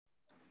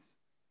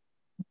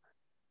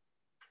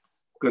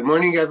Good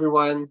morning,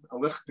 everyone.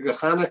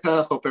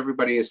 Hanukkah. Hope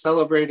everybody is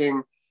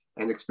celebrating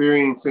and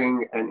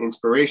experiencing an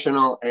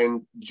inspirational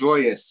and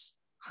joyous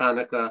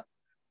Hanukkah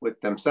with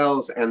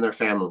themselves and their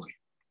family.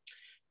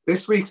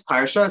 This week's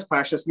Parsha is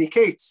Parshas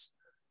Mikeitz,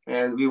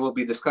 and we will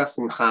be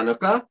discussing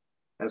Hanukkah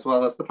as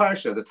well as the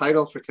Parsha. The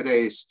title for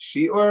today's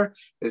shiur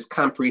is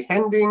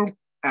Comprehending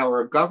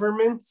Our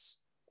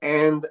Governments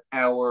and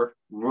Our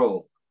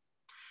Role.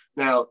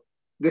 Now,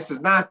 this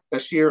is not a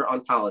shiur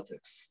on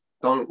politics.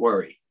 Don't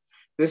worry.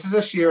 This is a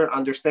shiur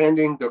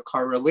understanding the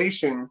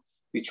correlation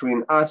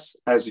between us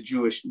as a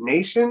Jewish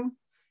nation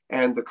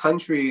and the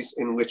countries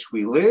in which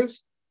we live,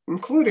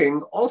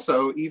 including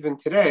also, even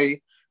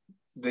today,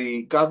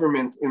 the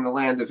government in the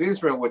land of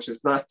Israel, which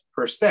is not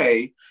per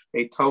se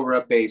a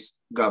Torah-based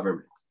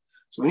government.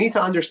 So we need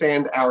to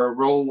understand our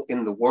role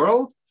in the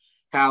world,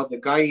 how the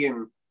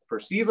Goyim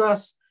perceive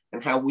us,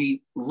 and how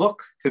we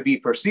look to be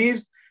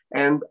perceived.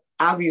 And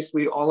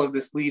obviously, all of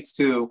this leads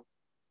to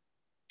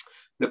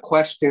the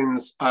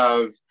questions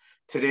of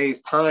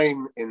today's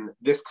time in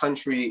this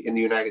country, in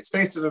the United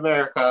States of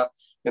America,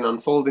 in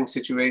unfolding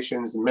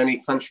situations in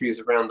many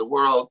countries around the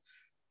world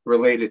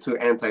related to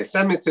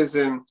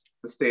anti-Semitism,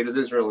 the state of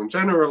Israel in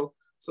general.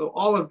 So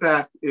all of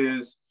that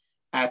is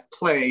at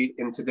play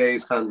in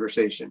today's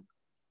conversation.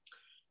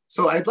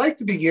 So I'd like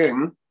to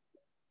begin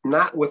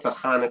not with a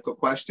Hanukkah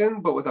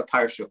question, but with a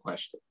Parsha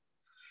question.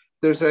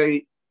 There's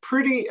a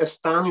pretty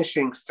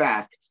astonishing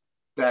fact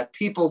that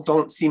people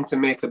don't seem to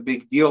make a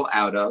big deal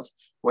out of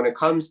when it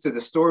comes to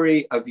the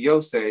story of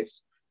Yosef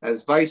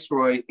as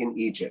viceroy in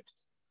Egypt.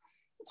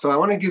 So I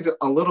want to give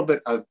a little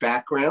bit of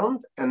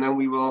background, and then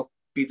we will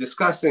be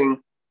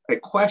discussing a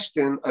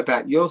question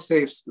about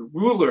Yosef's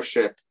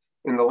rulership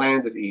in the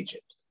land of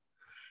Egypt.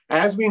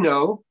 As we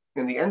know,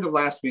 in the end of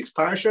last week's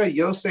Parsha,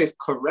 Yosef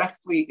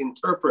correctly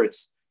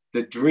interprets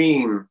the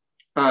dream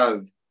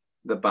of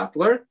the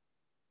butler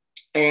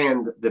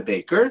and the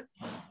baker,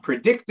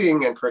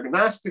 predicting and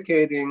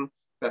prognosticating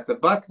that the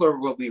butler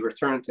will be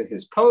returned to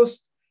his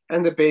post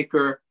and the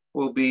baker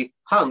will be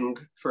hung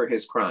for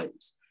his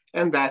crimes.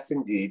 And that's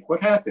indeed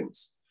what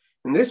happens.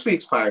 In this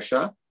week's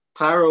Parsha,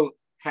 Paro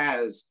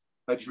has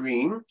a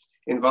dream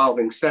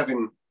involving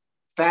 7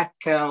 fat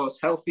cows,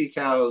 healthy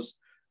cows,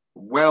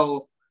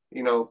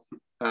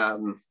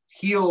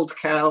 healed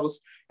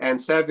cows,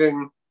 and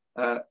 7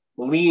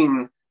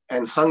 lean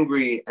and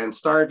hungry and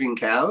starving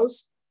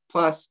cows,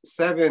 plus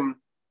 7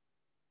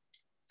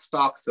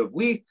 stalks of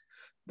wheat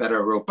that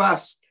are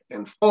robust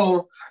and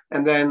full,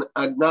 and then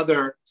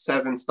another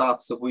 7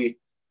 stalks of wheat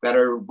that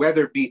are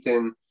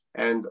weather-beaten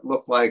and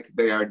look like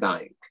they are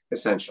dying,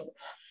 essentially.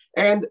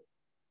 And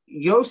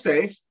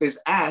Yosef is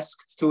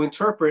asked to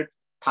interpret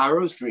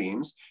Paro's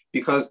dreams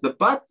because the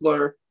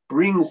butler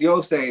brings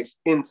Yosef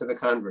into the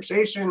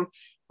conversation,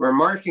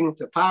 remarking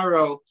to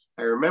Paro,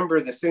 I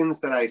remember the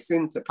sins that I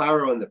sinned to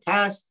Paro in the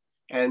past,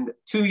 and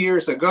 2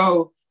 years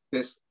ago,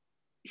 this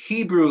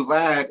Hebrew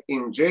lad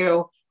in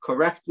jail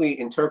correctly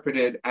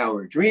interpreted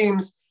our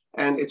dreams,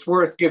 and it's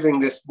worth giving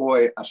this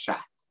boy a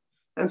shot.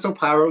 And so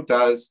Paro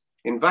does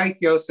invite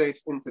Yosef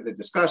into the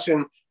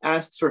discussion,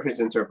 asks for his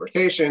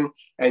interpretation,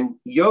 and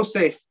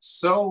Yosef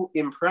so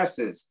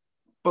impresses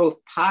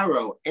both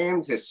Paro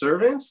and his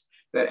servants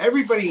that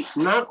everybody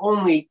not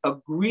only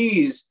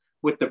agrees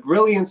with the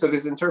brilliance of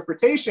his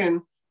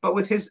interpretation, but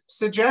with his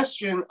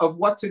suggestion of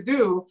what to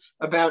do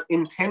about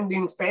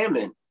impending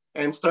famine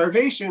and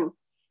starvation.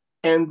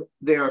 And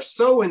they are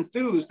so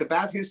enthused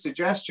about his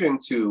suggestion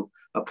to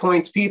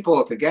appoint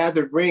people to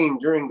gather grain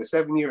during the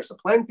 7 years of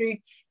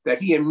plenty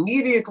that he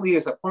immediately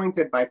is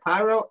appointed by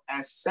Paro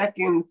as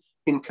second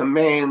in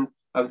command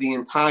of the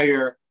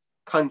entire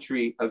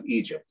country of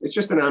Egypt. It's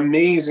just an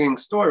amazing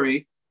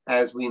story,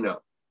 as we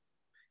know.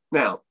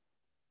 Now,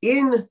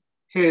 in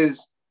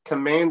his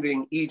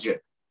commanding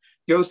Egypt,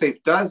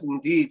 Yosef does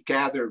indeed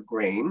gather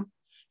grain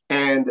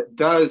and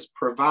does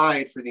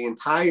provide for the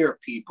entire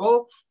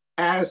people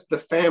as the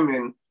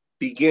famine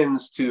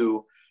begins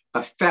to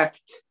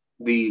affect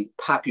the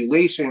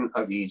population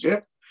of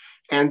Egypt,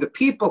 and the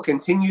people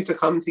continue to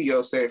come to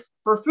Yosef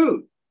for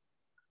food.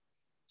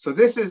 So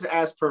this is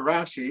as per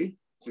Rashi.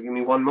 So give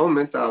me one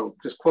moment, I'll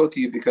just quote to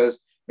you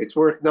because it's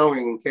worth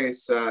knowing in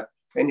case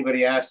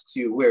anybody asks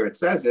you where it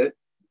says it.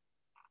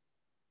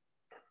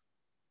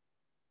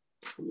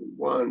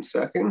 1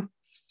 second.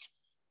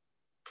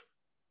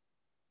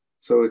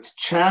 So it's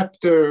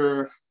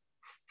chapter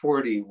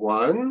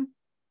 41,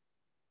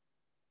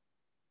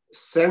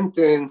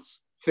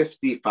 sentence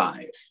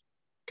 55.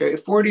 Okay,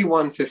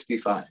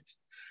 41:55.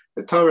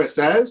 The Torah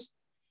says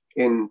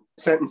in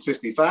sentence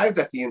 55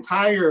 that the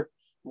entire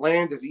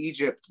land of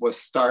Egypt was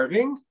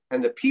starving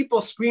and the people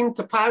screamed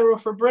to Paro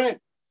for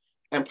bread.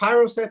 And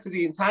Paro said to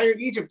the entire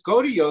Egypt,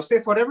 go to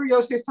Yosef, whatever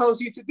Yosef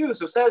tells you to do.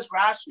 So says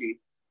Rashi,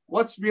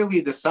 what's really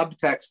the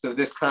subtext of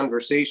this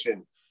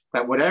conversation?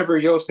 That whatever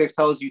Yosef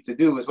tells you to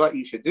do is what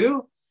you should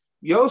do?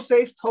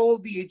 Yosef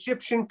told the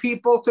Egyptian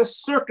people to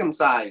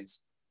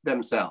circumcise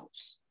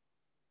themselves.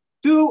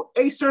 Do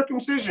a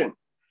circumcision.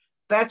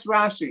 That's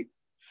Rashi.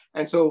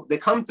 And so they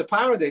come to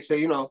Paro, they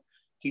say,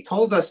 he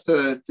told us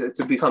to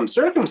become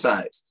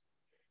circumcised.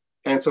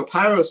 And so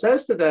Paro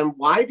says to them,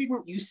 why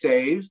didn't you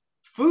save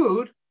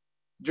food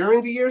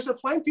during the years of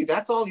plenty?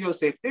 That's all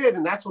Yosef did.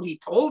 And that's what he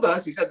told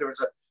us. He said there was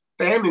a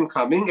famine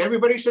coming.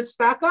 Everybody should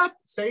stock up,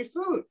 save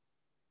food.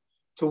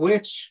 To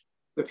which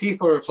the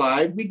people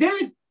replied, we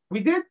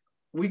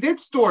did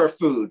store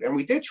food, and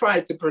we did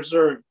try to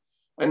preserve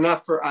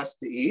enough for us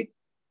to eat.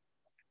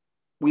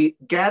 We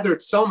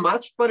gathered so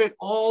much, but it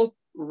all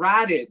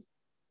rotted.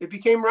 It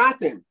became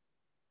rotten.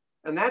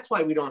 And that's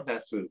why we don't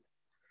have food.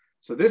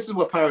 So this is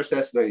what Paro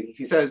says today.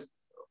 He says,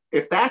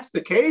 if that's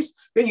the case,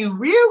 then you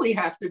really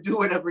have to do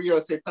whatever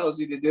Yosef tells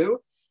you to do.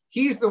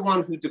 He's the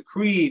one who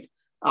decreed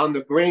on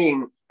the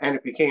grain and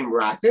it became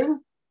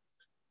rotten.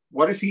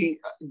 What if he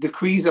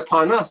decrees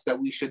upon us that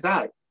we should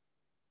die?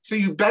 So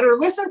you better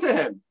listen to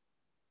him.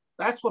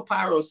 That's what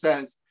Paro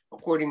says,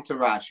 according to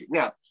Rashi.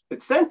 Now, the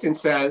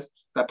sentence says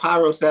that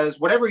Paro says,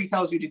 whatever he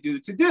tells you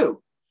to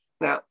do.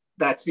 Now,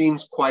 that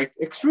seems quite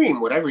extreme.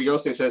 Whatever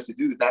Yosef says to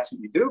do, that's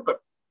what you do. But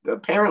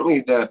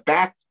apparently the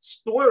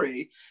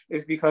backstory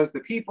is because the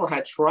people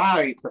had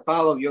tried to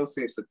follow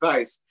Yosef's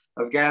advice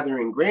of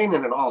gathering grain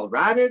and it all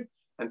rotted.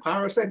 And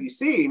Paro said, you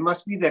see, it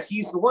must be that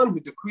he's the one who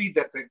decreed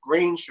that the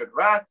grain should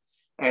rot,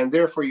 and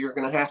therefore you're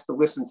going to have to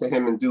listen to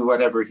him and do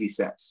whatever he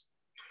says.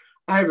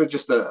 I have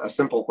just a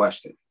simple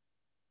question.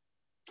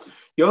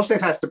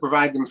 Yosef has to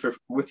provide them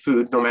with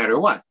food no matter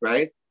what,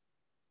 right?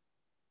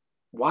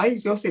 Why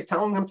is Yosef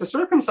telling them to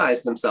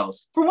circumcise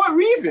themselves? For what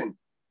reason?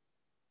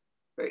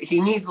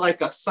 He needs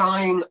like a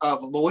sign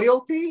of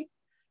loyalty.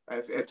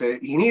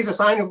 He needs a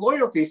sign of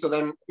loyalty, so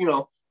then,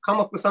 come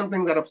up with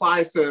something that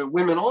applies to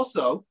women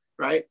also,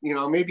 right?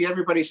 Maybe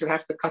everybody should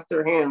have to cut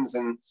their hands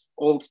in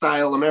old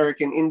style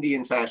American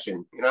Indian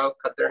fashion,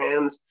 cut their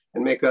hands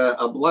and make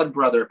a blood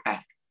brother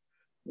pact.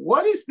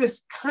 What is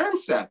this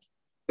concept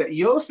that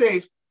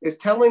Yosef is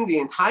telling the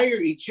entire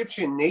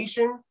Egyptian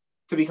nation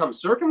to become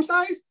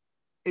circumcised?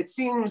 It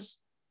seems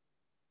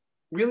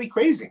really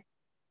crazy.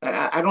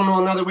 I don't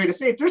know another way to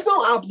say it. There's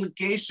no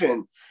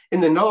obligation in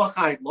the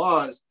Noahide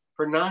laws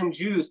for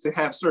non-Jews to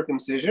have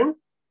circumcision.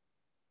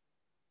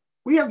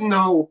 We have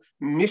no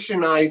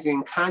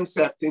missionizing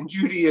concept in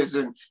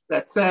Judaism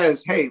that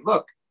says, hey,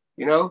 look,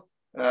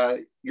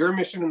 your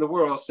mission in the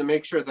world is to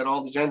make sure that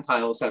all the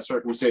Gentiles have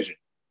circumcision.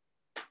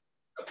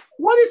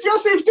 What is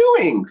Yosef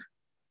doing?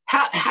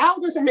 How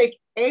does it make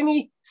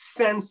any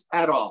sense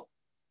at all?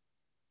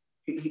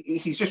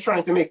 He's just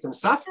trying to make them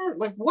suffer?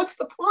 Like, what's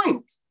the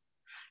point?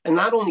 And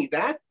not only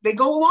that, they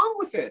go along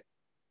with it.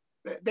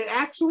 They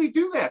actually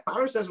do that.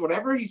 Paro says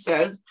whatever he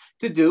says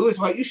to do is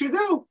what you should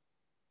do.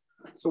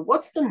 So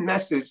what's the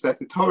message that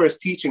the Torah is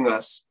teaching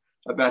us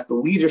about the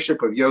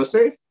leadership of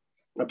Yosef,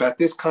 about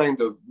this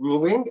kind of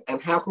ruling,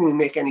 and how can we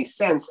make any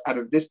sense out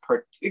of this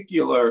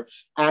particular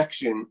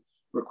action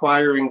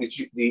requiring the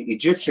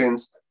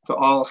Egyptians to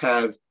all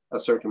have a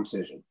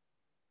circumcision?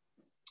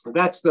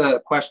 That's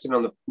the question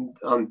on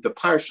the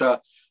Parsha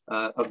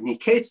of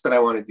Mikeitz that I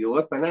want to deal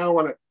with. But now I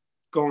want to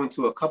go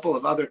into a couple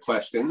of other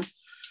questions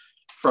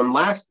from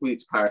last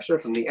week's Parsha,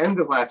 from the end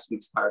of last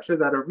week's Parsha,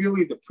 that are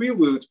really the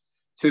prelude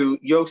to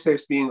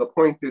Yosef's being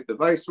appointed the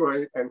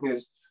viceroy and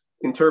his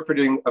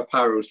interpreting of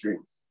Paro's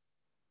dream.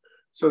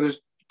 So there's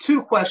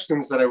two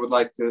questions that I would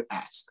like to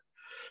ask.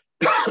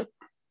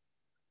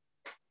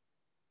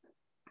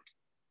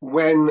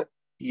 When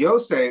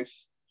Yosef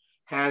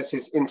has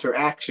his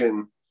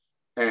interaction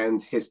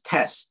and his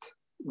test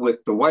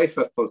with the wife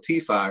of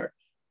Potiphar,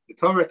 the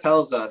Torah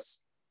tells us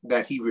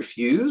that he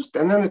refused.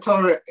 And then the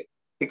Torah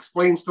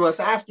explains to us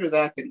after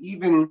that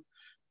even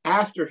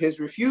after his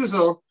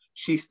refusal,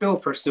 she's still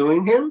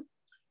pursuing him.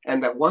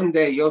 And that one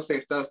day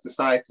Yosef does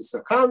decide to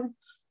succumb,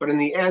 but in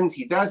the end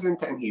he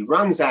doesn't, and he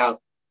runs out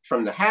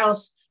from the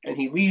house and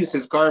he leaves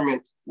his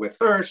garment with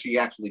her. She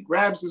actually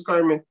grabs his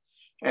garment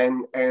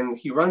and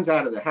he runs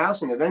out of the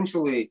house, and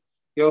eventually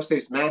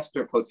Yosef's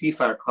master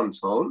Potiphar comes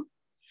home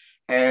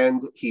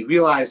and he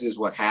realizes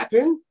what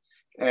happened.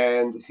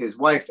 And his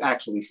wife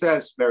actually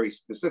says very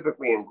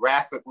specifically and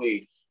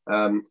graphically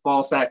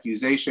false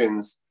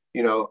accusations,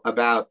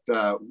 about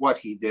what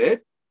he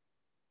did.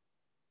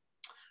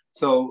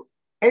 So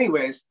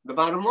anyways, the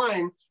bottom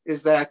line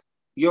is that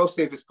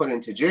Yosef is put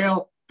into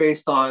jail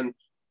based on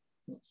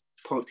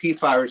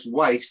Potiphar's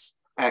wife's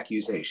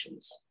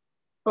accusations.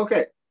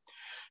 Okay.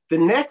 The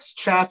next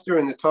chapter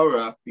in the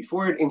Torah,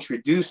 before it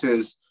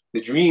introduces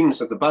the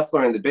dreams of the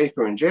butler and the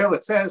baker in jail,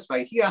 it says,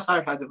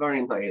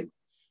 it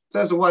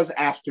says it was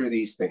after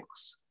these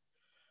things.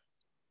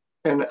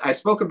 And I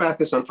spoke about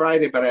this on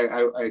Friday, but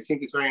I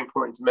think it's very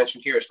important to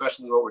mention here,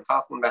 especially what we're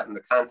talking about in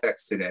the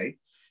context today.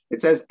 It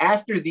says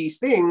after these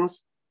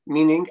things,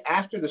 meaning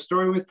after the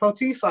story with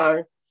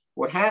Potiphar,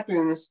 what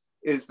happens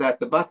is that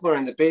the butler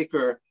and the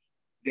baker,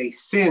 they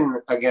sin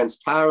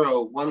against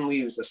Paro. One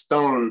leaves a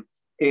stone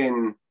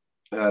in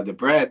the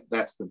bread.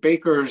 That's the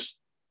baker's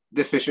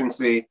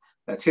deficiency.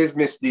 That's his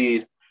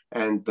misdeed.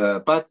 And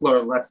the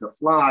butler lets a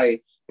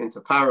fly into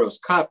Paro's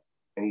cup,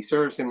 and he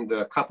serves him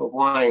the cup of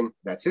wine.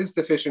 That's his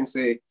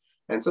deficiency.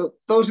 And so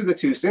those are the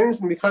two sins.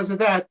 And because of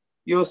that,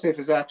 Yosef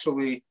is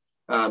actually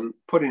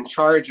put in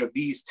charge of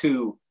these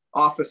two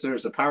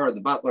officers, the power of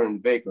the butler and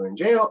the baker in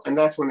jail, and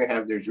that's when they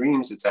have their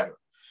dreams, etc.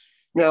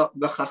 Now,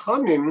 the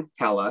Chachamim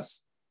tell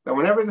us that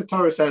whenever the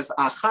Torah says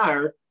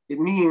achar, it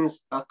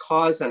means a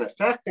cause and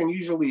effect, and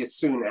usually it's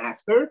soon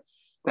after,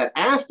 that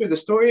after the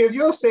story of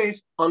Yosef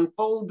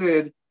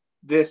unfolded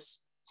this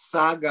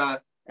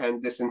saga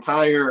and this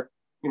entire,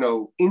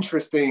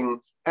 interesting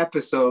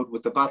episode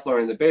with the butler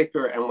and the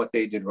baker and what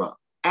they did wrong.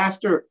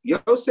 After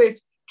Yosef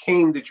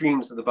came the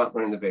dreams of the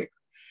butler and the baker.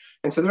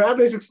 And so the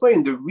rabbis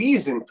explained the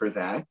reason for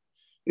that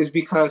is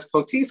because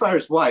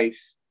Potiphar's wife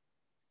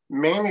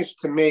managed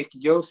to make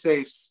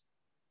Yosef's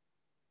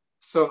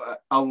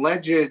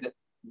alleged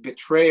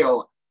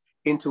betrayal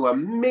into a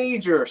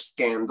major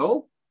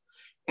scandal,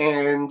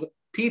 and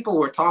people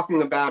were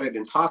talking about it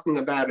and talking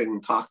about it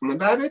and talking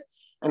about it.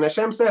 And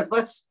Hashem said,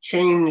 let's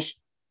change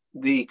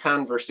the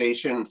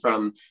conversation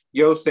from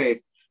Yosef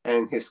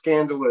and his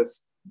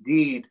scandalous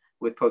deed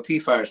with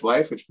Potiphar's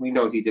wife, which we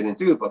know he didn't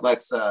do, but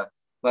let's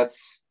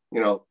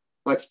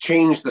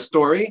change the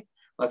story.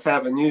 Let's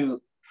have a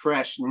new,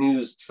 fresh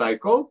news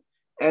cycle.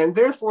 And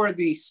therefore,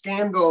 the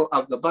scandal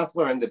of the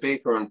butler and the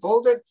baker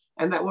unfolded,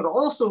 and that would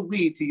also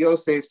lead to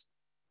Yosef's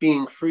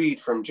being freed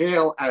from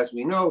jail. As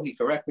we know, he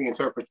correctly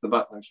interprets the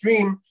butler's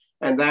dream,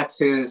 and that's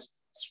his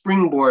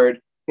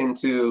springboard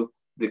into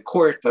the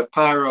court of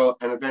Paro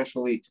and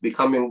eventually to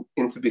becoming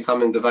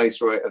the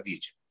viceroy of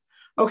Egypt.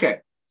 Okay,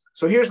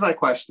 so here's my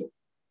question.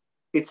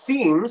 It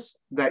seems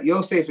that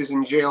Yosef is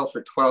in jail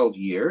for 12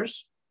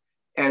 years,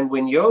 and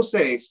when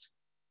Yosef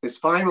is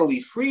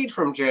finally freed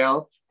from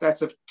jail,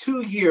 that's of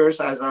 2 years,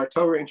 as our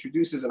Torah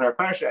introduces in our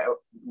Parsha.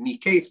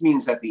 Mikeitz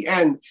means at the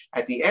end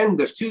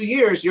of 2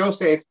 years,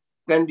 Yosef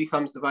then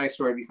becomes the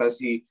viceroy because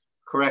he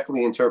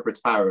correctly interprets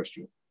Paro's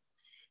dream.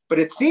 But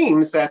it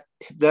seems that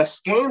the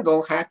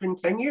scandal happened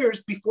 10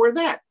 years before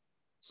that.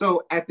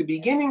 So at the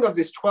beginning of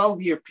this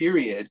 12-year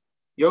period,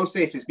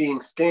 Yosef is being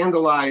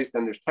scandalized,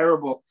 and there's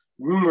terrible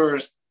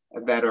rumors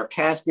that are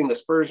casting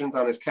aspersions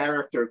on his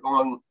character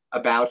going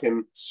about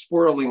him,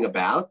 swirling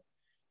about.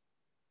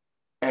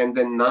 And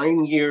then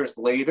 9 years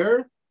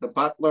later, the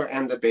butler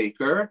and the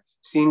baker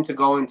seem to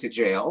go into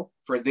jail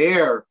for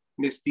their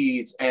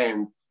misdeeds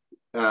and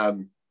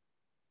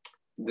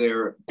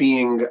they're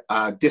being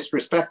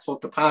disrespectful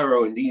to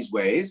Paro in these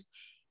ways.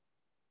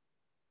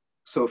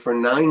 So for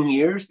 9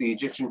 years, the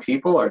Egyptian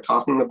people are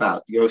talking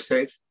about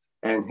Yosef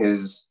and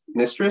his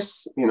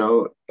mistress,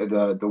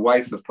 the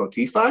wife of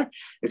Potiphar.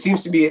 It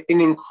seems to be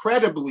an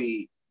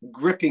incredibly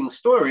gripping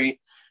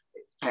story.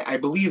 I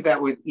believe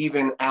that would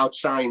even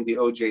outshine the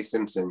O.J.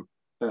 Simpson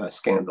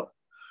scandal.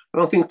 I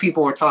don't think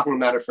people were talking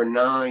about it for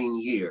 9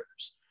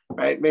 years,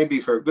 right?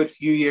 Maybe for a good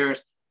few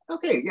years.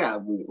 Okay, yeah,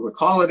 we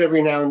recall it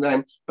every now and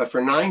then, but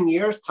for 9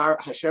 years,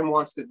 Hashem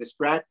wants to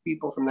distract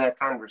people from that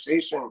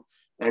conversation.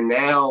 And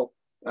now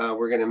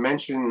we're going to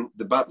mention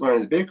the butler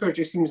and the baker. It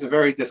just seems a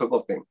very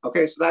difficult thing.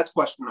 Okay, so that's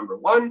question number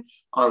one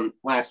on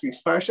last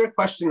week's Parsha.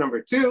 Question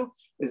number two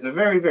is a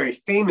very, very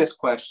famous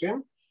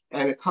question,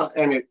 and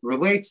it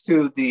relates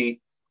to the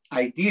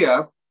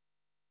idea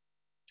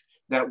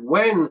that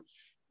when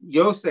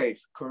Yosef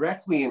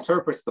correctly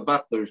interprets the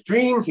butler's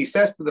dream, he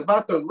says to the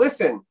butler,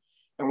 listen,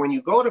 and when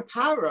you go to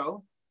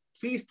Paro,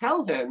 please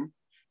tell him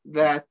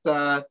that,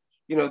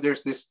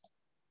 there's this,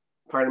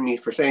 pardon me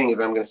for saying it,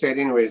 but I'm going to say it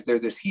anyways, there's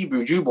this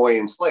Hebrew Jew boy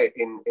in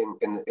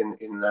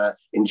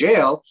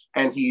jail,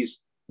 and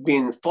he's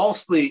been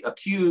falsely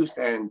accused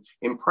and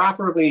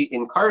improperly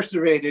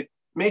incarcerated.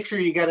 Make sure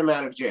you get him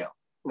out of jail.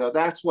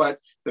 That's what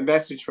the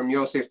message from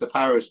Yosef to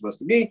Paro is supposed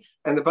to be.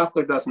 And the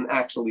butler doesn't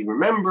actually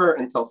remember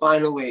until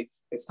finally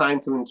it's time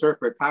to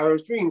interpret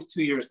Paro's dreams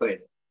 2 years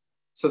later.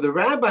 So the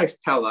rabbis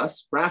tell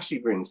us,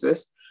 Rashi brings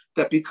this,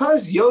 that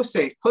because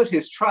Yosef put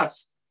his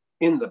trust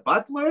in the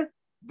butler,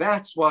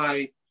 that's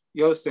why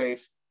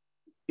Yosef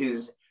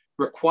is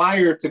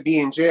required to be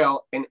in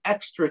jail an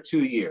extra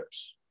 2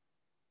 years.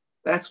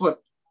 That's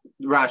what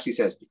Rashi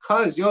says.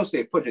 Because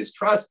Yosef put his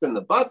trust in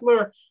the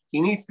butler,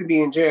 he needs to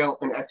be in jail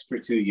an extra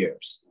 2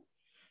 years.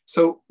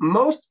 So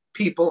most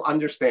people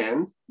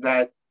understand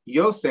that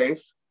Yosef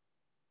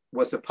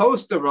was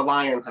supposed to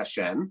rely on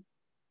Hashem,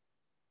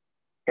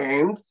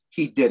 and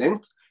he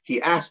didn't. He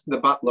asked the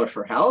butler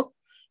for help,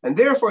 and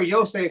therefore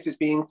Yosef is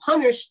being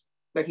punished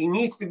that he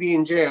needs to be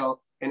in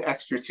jail an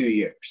extra 2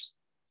 years.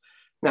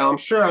 Now, I'm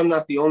sure I'm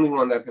not the only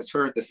one that has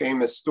heard the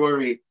famous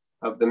story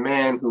of the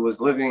man who was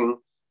living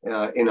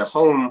in a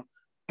home,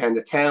 and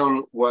the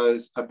town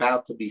was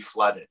about to be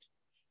flooded.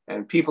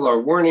 And people are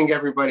warning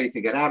everybody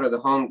to get out of the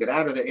home, get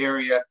out of the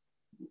area,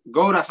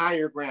 go to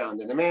higher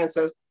ground. And the man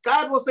says,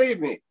 God will save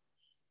me.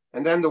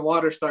 And then the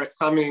water starts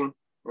coming,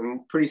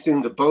 and pretty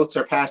soon the boats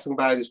are passing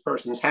by this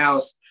person's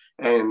house,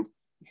 and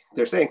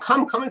they're saying,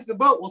 come into the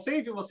boat, we'll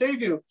save you, we'll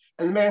save you.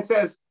 And the man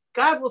says,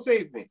 God will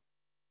save me.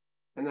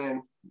 And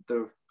then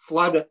the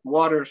flood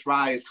waters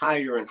rise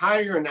higher and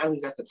higher, and now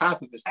he's at the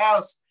top of his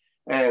house,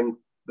 and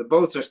the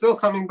boats are still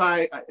coming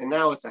by, and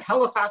now it's a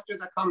helicopter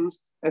that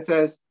comes and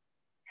says,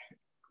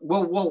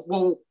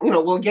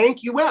 we'll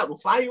yank you out, we'll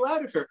fly you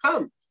out of here,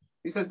 come.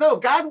 He says, no,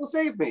 God will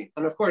save me.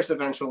 And of course,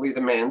 eventually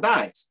the man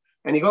dies.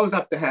 And he goes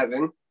up to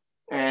heaven.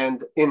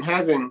 And in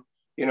heaven,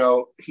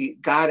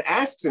 God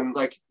asks him,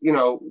 like,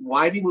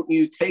 why didn't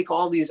you take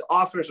all these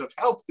offers of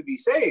help to be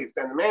saved?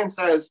 And the man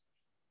says,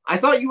 I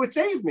thought you would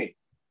save me.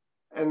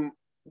 And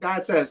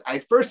God says, I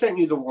first sent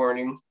you the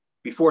warning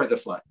before the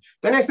flood.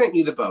 Then I sent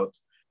you the boat.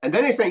 And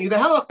then I sent you the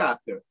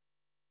helicopter.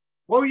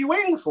 What were you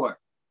waiting for?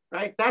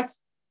 Right? That's,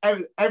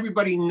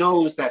 everybody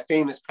knows that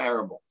famous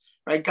parable.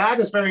 Right? God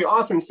is very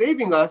often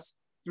saving us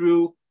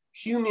through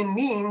human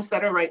means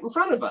that are right in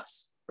front of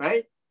us.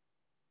 Right?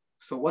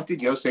 So what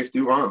did Yosef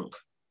do wrong?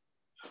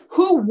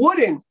 Who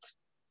wouldn't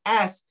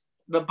ask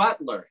the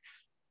butler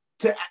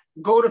to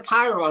go to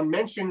Paro and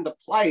mention the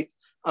plight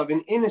of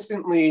an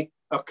innocently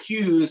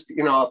accused,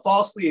 a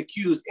falsely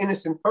accused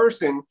innocent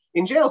person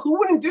in jail? Who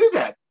wouldn't do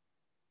that?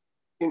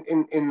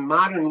 In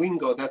modern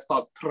lingo, that's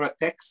called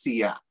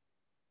protexia.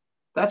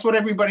 That's what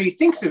everybody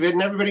thinks of it,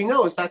 and everybody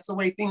knows that's the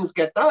way things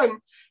get done.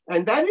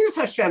 And that is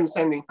Hashem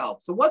sending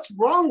help. So what's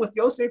wrong with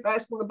Yosef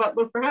asking the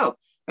butler for help?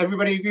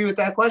 Everybody agree with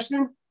that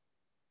question?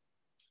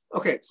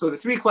 Okay, so the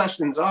three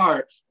questions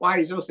are, why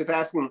is Yosef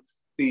asking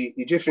the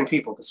Egyptian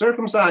people to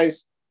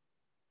circumcise?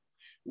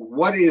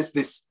 What is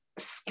this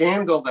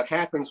scandal that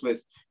happens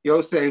with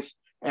Yosef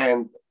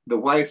and the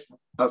wife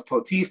of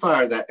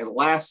Potiphar that it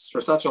lasts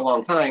for such a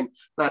long time?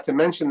 Not to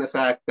mention the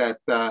fact that,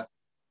 at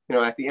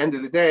the end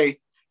of the day,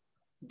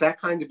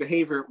 that kind of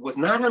behavior was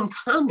not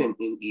uncommon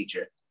in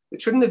Egypt.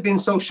 It shouldn't have been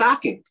so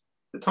shocking.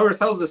 The Torah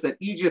tells us that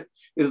Egypt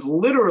is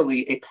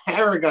literally a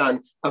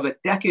paragon of a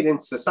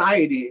decadent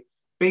society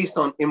based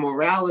on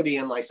immorality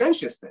and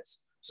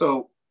licentiousness.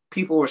 So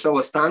people were so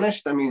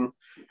astonished. I mean,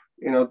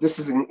 this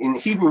is in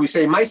Hebrew, we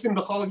say, Maisim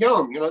b'chol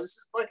yom. This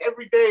is like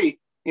everyday,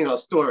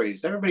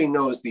 stories. Everybody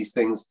knows these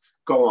things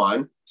go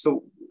on.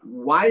 So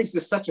why is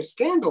this such a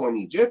scandal in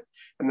Egypt?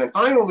 And then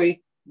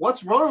finally,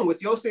 what's wrong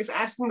with Yosef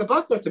asking the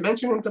butler to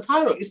mention him to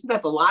Paro? Isn't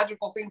that the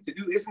logical thing to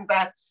do? Isn't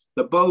that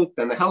the boat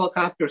and the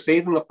helicopter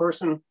saving a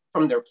person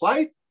from their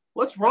plight?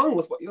 What's wrong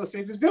with what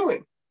Yosef is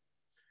doing?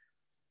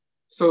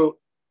 So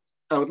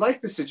I would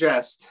like to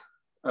suggest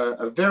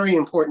a very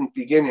important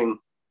beginning,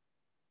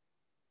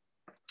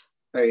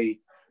 to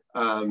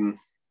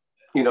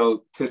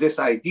this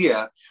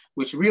idea,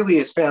 which really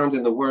is found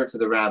in the words of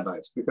the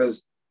rabbis,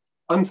 because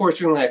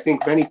unfortunately, I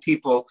think many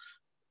people,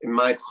 in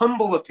my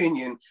humble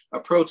opinion,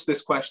 approach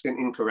this question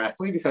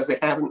incorrectly because they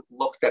haven't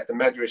looked at the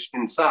medrash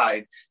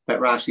inside that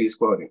Rashi is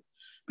quoting.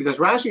 Because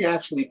Rashi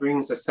actually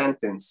brings a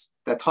sentence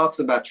that talks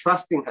about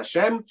trusting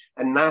Hashem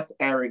and not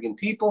arrogant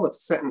people. It's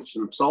a sentence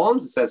from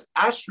Psalms. It says,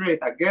 Ashrei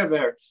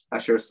hagever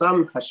asher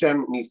sam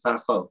Hashem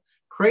niftacho.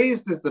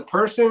 Praised is the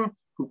person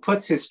who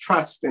puts his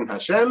trust in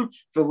Hashem,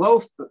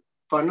 v'lo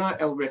fana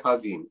el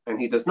rehavim,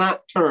 and he does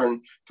not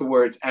turn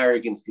towards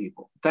arrogant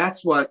people.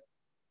 That's what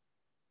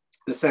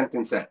the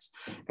sentence says.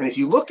 And if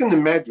you look in the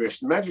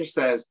Medrash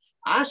says,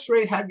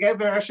 Ashrei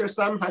hagever asher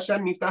sam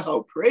Hashem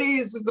niftacho.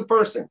 Praise is the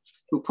person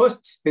who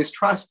puts his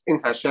trust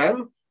in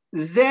Hashem.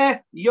 Ze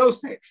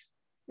Yosef.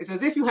 It's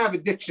as if you have a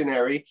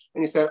dictionary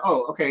and you said,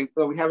 oh, okay,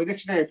 well, we have a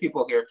dictionary of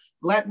people here.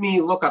 Let me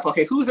look up,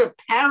 okay, who's a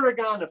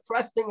paragon of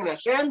trusting in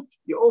Hashem?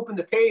 You open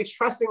the page,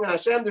 trusting in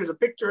Hashem. There's a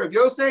picture of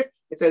Yosef.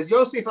 It says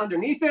Yosef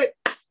underneath it.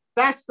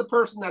 That's the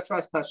person that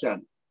trusts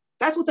Hashem.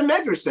 That's what the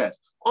Medrash says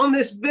on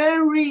this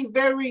very,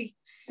 very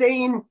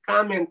same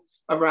comment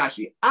of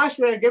Rashi.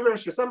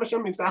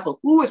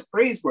 Who is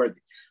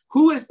praiseworthy?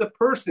 Who is the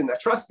person that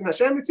trusts in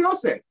Hashem? It's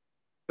Yosef.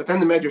 But then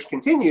the Medrash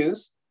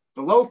continues,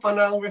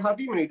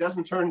 when he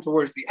doesn't turn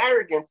towards the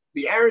arrogant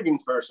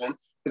person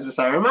is the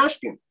Sarah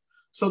Mashkin.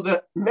 So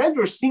the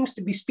Medrash seems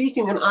to be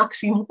speaking an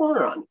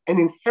oxymoron, an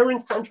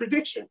inherent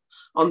contradiction.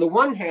 On the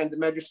one hand, the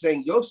Medrash is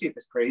saying Yosef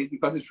is praised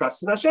because he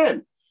trusts in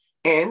Hashem.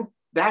 And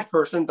that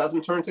person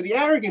doesn't turn to the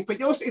arrogant, but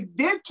Yosef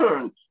did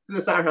turn to the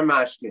Sarah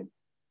Mashkin.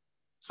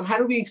 So how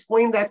do we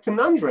explain that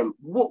conundrum?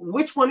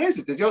 Which one is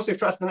it? Does Yosef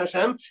trust in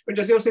Hashem or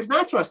does Yosef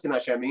not trust in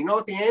Hashem? And you know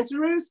what the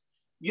answer is?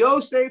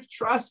 Yosef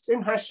trusts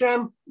in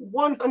Hashem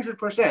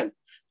 100%.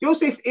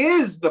 Yosef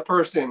is the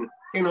person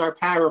in our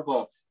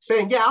parable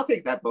saying, yeah, I'll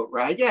take that boat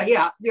ride.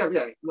 Yeah.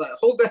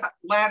 Hold the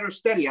ladder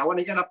steady. I want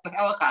to get up the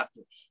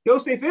helicopter.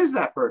 Yosef is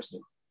that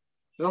person.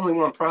 There's only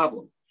one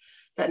problem.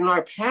 That in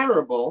our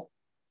parable,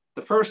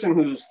 the person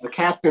who's the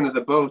captain of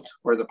the boat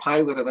or the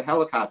pilot of a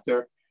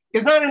helicopter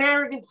is not an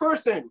arrogant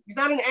person. He's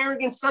not an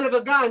arrogant son of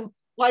a gun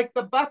like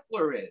the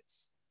butler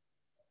is.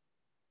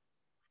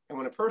 And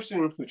when a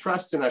person who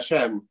trusts in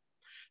Hashem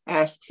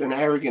asks an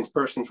arrogant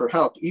person for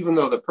help, even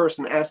though the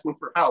person asking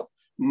for help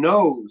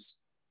knows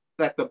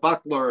that the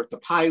butler, the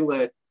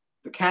pilot,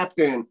 the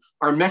captain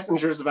are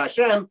messengers of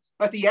Hashem,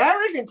 but the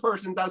arrogant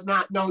person does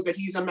not know that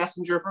he's a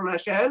messenger from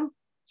Hashem.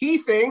 He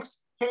thinks,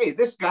 hey,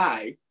 this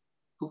guy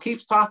who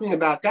keeps talking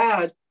about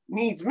God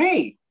needs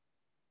me.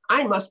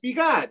 I must be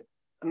God.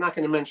 I'm not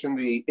going to mention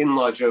the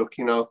in-law joke,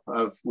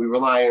 of we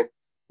rely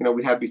on,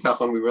 we have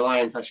bitachon, we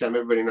rely on Hashem.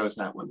 Everybody knows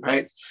that one,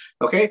 right?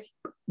 Okay.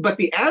 But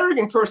the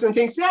arrogant person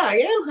thinks, yeah, I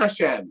am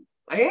Hashem.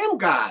 I am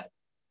God.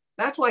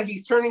 That's why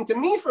he's turning to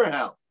me for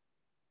help.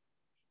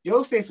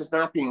 Yosef is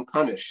not being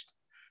punished,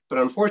 but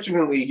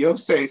unfortunately,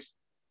 Yosef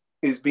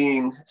is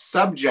being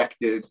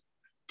subjected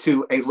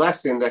to a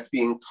lesson that's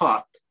being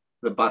taught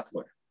the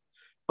butler.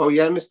 Oh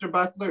yeah, Mr.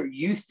 Butler,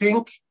 you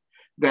think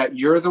that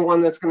you're the one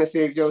that's going to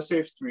save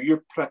Yosef through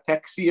your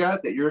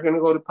protexia, that you're going to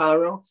go to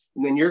Paro,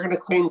 and then you're going to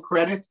claim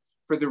credit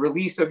for the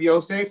release of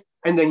Yosef,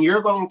 and then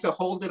you're going to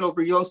hold it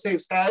over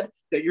Yosef's head,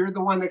 that you're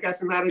the one that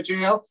gets him out of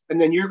jail,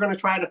 and then you're going to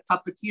try to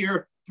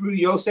puppeteer through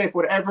Yosef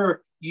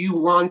whatever you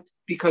want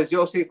because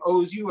Yosef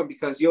owes you and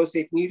because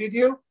Yosef needed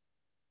you.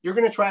 You're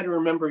going to try to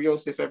remember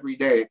Yosef every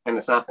day, and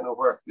it's not going to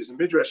work. There's a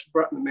midrash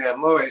brought in the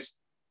Man Lois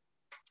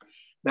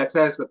that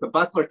says that the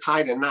butler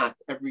tied a knot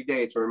every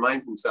day to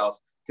remind himself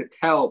to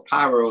tell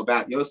Paro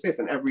about Yosef,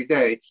 and every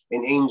day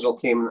an angel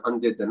came and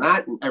undid the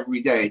knot, and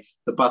every day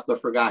the butler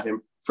forgot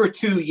him for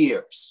 2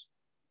 years.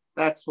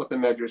 That's what the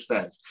midrash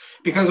says,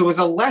 because it was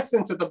a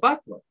lesson to the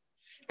butler.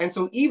 And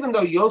so even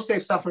though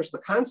Yosef suffers the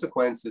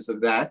consequences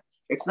of that,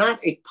 it's not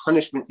a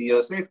punishment to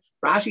Yosef.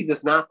 Rashi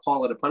does not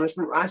call it a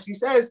punishment. Rashi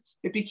says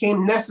it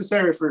became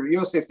necessary for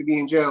Yosef to be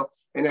in jail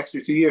an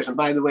extra 2 years. And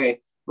by the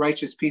way,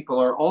 righteous people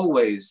are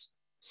always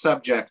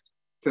subject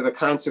to the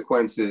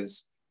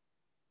consequences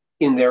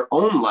in their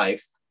own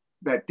life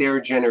that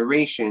their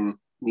generation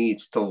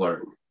needs to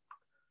learn.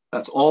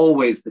 That's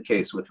always the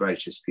case with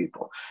righteous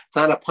people. It's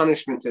not a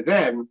punishment to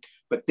them,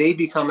 but they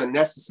become a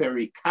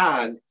necessary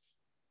cog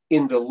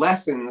in the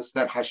lessons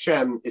that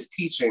Hashem is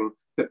teaching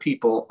the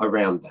people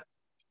around them.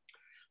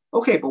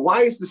 Okay, but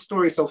why is this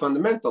story so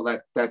fundamental?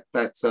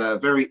 That's a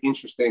very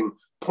interesting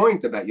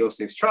point about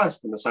Yosef's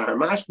trust and the Sahar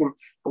Mashkim,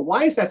 but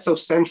why is that so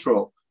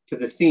central to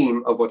the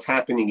theme of what's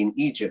happening in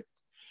Egypt?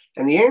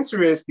 And the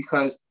answer is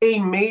because a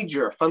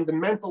major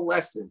fundamental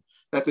lesson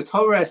that the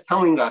Torah is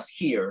telling us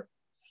here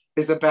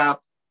is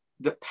about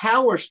the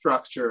power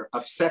structure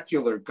of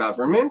secular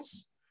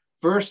governments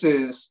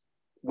versus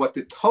what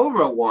the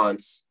Torah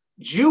wants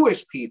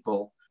Jewish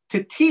people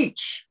to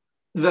teach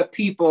the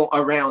people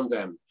around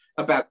them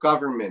about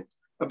government,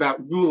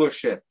 about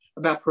rulership,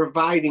 about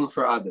providing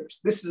for others.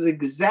 This is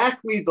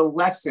exactly the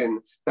lesson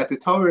that the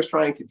Torah is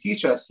trying to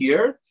teach us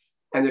here.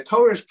 And the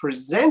Torah is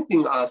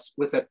presenting us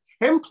with a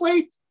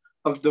template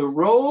of the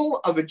role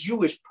of a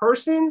Jewish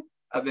person,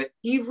 of an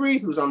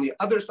Ivri who's on the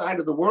other side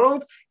of the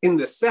world, in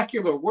the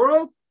secular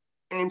world,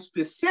 and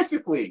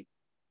specifically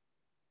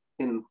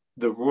in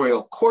the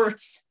royal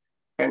courts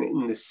and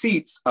in the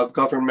seats of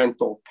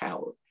governmental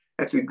power.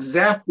 That's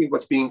exactly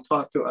what's being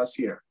taught to us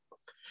here.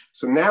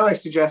 So now I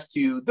suggest to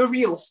you the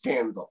real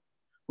scandal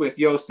with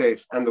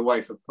Yosef and the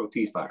wife of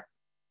Potiphar.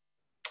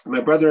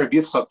 My brother Rabbi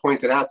Yitzchak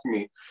pointed out to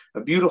me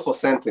a beautiful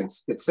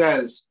sentence. It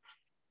says,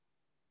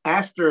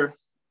 after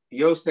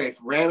Yosef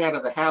ran out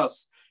of the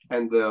house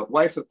and the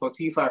wife of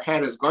Potiphar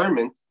had his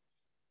garment,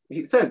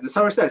 the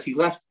Torah says he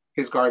left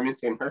his garment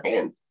in her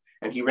hand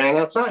and he ran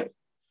outside.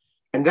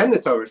 And then the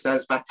Torah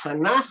says,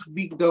 Vatanach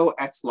bigdo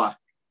etzla.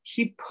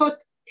 She put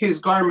his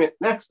garment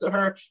next to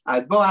her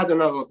until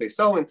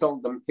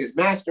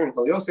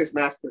Yosef's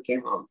master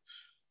came home.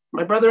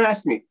 My brother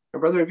Rabbi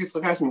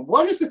Yitzchak asked me,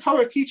 what is the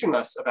Torah teaching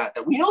us about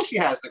that? We know she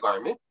has the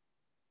garment.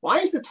 Why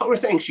is the Torah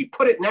saying she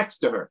put it next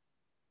to her?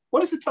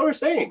 What is the Torah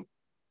saying?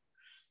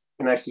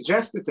 And I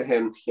suggested to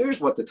him,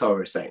 here's what the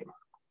Torah is saying.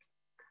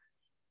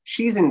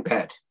 She's in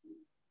bed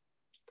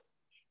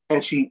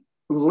and she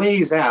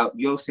lays out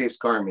Yosef's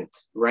garment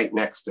right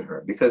next to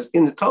her, because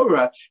in the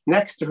Torah,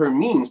 next to her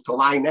means to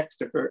lie next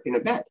to her in a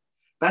bed.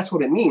 That's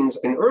what it means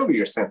in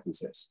earlier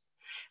sentences.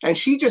 And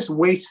she just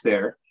waits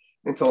there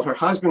until her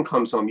husband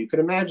comes home. You can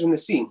imagine the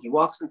scene. He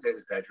walks into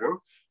his bedroom.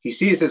 He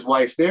sees his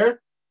wife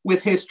there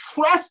with his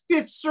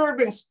trusted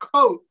servant's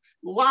coat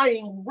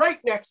lying right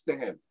next to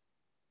him.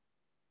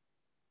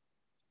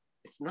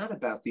 It's not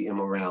about the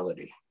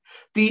immorality.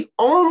 The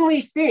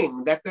only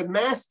thing that the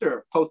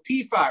master,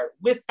 Potiphar,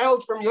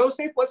 withheld from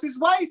Yosef was his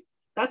wife.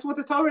 That's what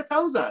the Torah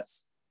tells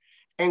us.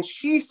 And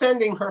she's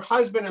sending her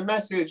husband a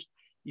message,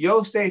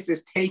 Yosef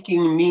is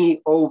taking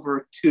me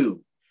over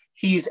too.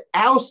 He's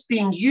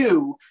ousting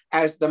you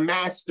as the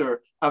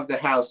master of the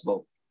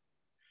household.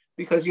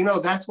 Because,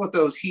 that's what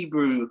those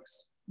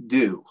Hebrews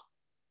do.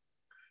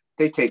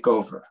 They take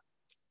over.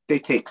 They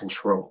take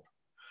control.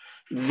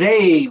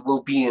 They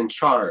will be in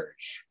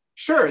charge.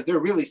 Sure, they're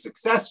really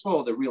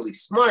successful. They're really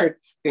smart.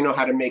 They know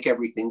how to make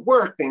everything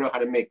work. They know how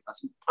to make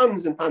us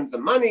tons and tons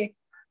of money.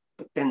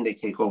 But then they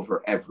take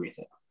over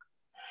everything.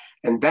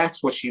 And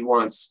that's what she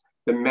wants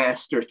the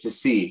master to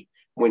see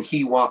when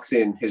he walks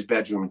in his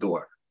bedroom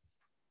door.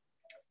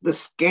 The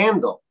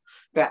scandal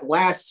that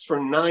lasts for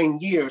 9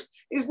 years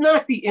is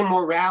not the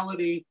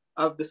immorality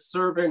of the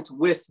servant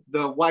with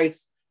the wife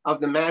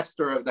of the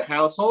master of the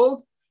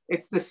household.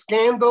 It's the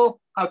scandal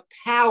of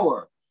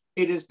power.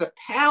 It is the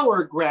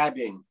power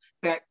grabbing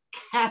that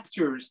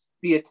captures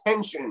the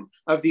attention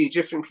of the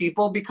Egyptian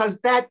people, because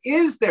that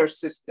is their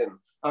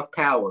system of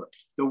power.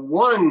 The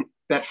one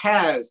that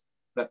has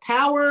the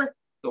power,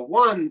 the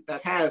one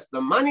that has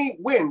the money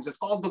wins. It's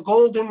called the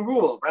golden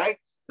rule, right?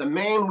 The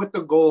man with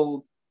the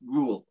gold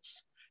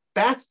rules.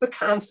 That's the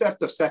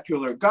concept of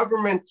secular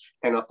government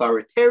and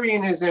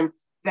authoritarianism.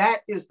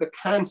 That is the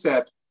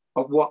concept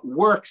of what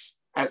works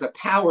as a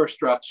power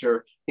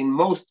structure in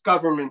most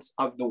governments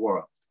of the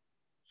world.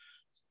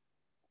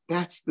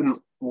 That's the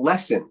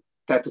lesson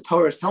that the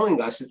Torah is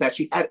telling us, is that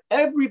she had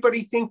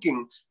everybody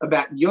thinking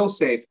about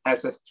Yosef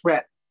as a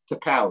threat to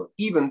power,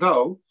 even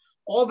though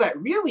all that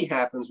really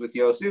happens with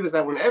Yosef is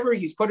that whenever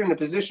he's put in a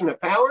position of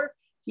power,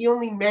 he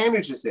only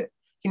manages it.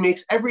 He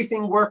makes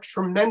everything work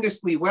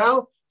tremendously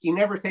well. He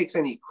never takes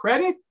any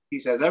credit. He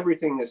says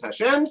everything is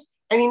Hashem's,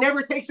 and he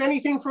never takes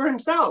anything for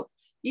himself.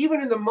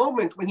 Even in the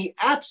moment when he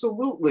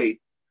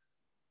absolutely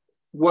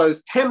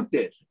was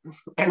tempted,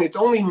 and it's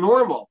only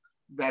normal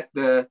that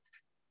the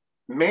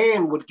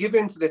man would give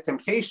in to the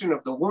temptation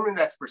of the woman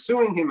that's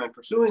pursuing him and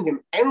pursuing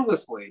him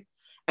endlessly,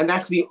 and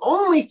that's the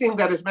only thing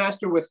that his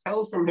master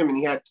withheld from him, and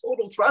he had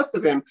total trust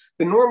of him,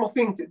 the normal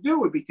thing to do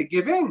would be to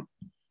give in.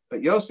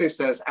 But Yosef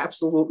says,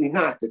 absolutely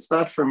not. It's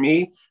not for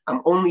me.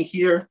 I'm only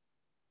here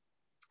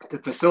to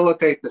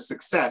facilitate the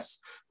success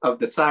of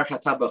the Tsar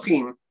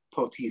HaTabachim,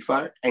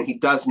 Potiphar, and he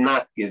does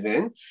not give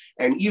in.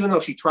 And even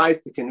though she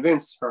tries to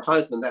convince her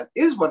husband that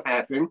is what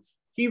happened,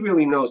 he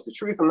really knows the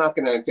truth. I'm not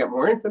going to get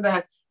more into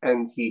that.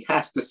 And he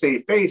has to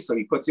save face, so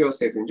he puts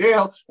Yosef in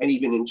jail. And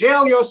even in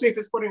jail, Yosef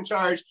is put in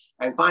charge.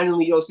 And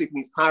finally, Yosef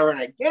meets power,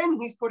 and again,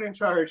 he's put in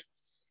charge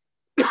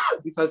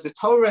because the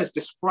Torah is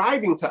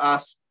describing to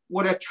us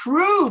what a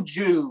true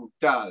Jew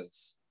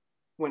does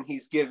when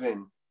he's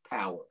given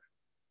power.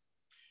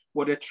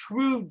 What a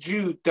true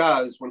Jew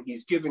does when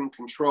he's given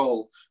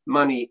control,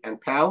 money,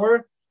 and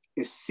power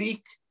is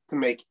seek to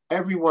make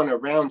everyone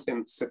around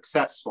him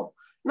successful.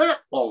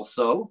 Not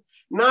also,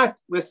 not,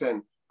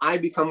 listen, I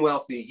become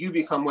wealthy, you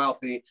become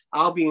wealthy,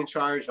 I'll be in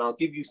charge, and I'll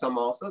give you some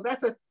also.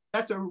 That's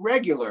a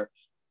regular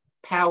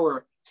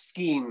power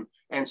scheme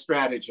and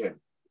stratagem.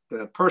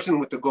 The person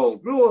with the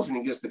gold rules, and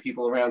he gives the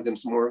people around him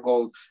some more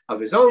gold of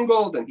his own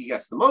gold, and he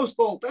gets the most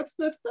gold. That's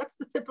the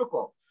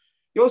typical.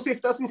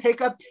 Yosef doesn't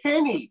take a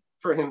penny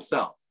for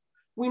himself.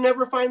 We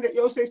never find that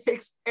Yosef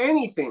takes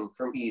anything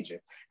from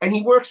Egypt, and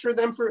he works for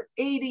them for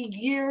 80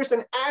 years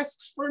and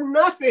asks for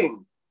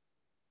nothing,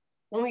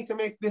 only to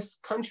make this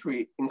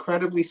country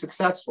incredibly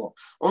successful,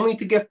 only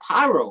to give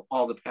Paro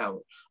all the power,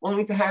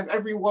 only to have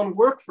everyone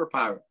work for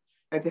Paro,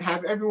 and to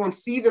have everyone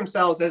see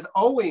themselves as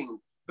owing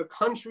the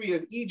country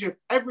of Egypt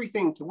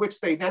everything, to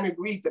which they then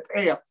agreed to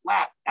pay a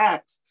flat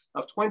tax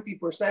of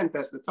 20%,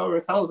 as the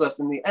Torah tells us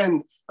in the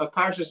end of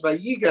Parshas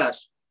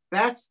Vayigash.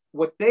 That's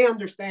what they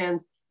understand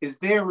is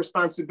their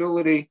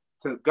responsibility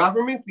to the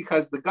government,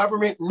 because the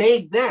government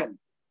made them.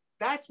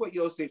 That's what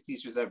Yosef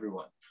teaches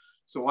everyone.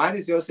 So why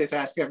does Yosef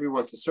ask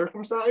everyone to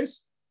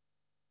circumcise?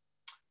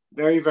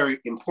 Very, very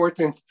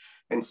important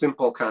and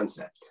simple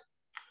concept.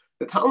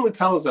 The Talmud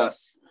tells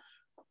us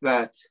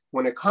that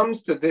when it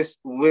comes to this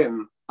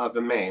limb of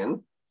a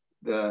man,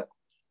 the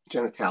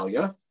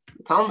genitalia,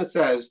 the Talmud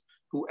says,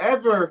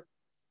 whoever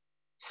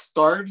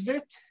starves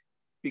it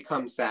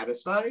becomes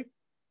satisfied,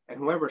 and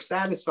whoever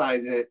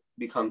satisfies it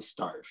becomes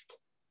starved.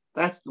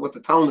 That's what the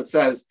Talmud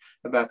says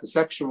about the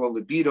sexual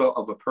libido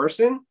of a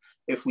person.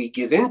 If we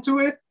give into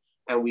it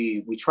and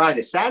we try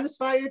to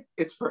satisfy it,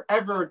 it's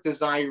forever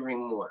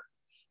desiring more.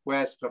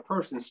 Whereas if a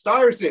person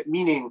starves it,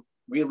 meaning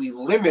really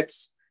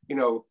limits,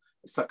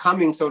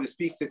 succumbing, so to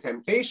speak, to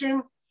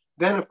temptation,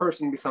 then a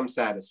person becomes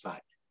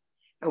satisfied.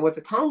 And what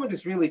the Talmud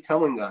is really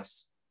telling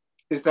us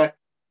is that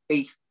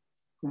a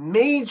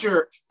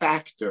major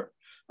factor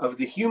of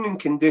the human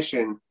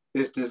condition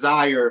is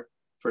desire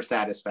for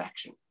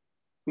satisfaction.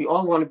 We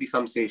all want to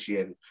become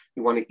satiated.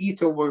 We want to eat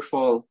till we're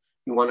full.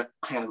 We want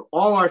to have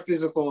all our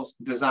physical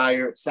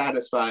desire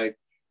satisfied.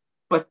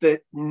 But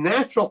the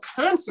natural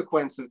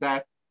consequence of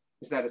that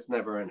is that it's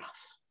never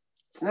enough.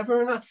 It's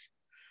never enough.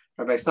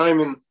 Rabbi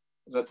Simon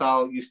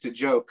Zatzal used to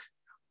joke,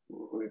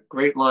 a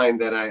great line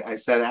that I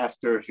said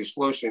after his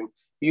shloshim.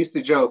 He used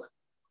to joke,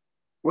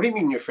 what do you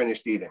mean you're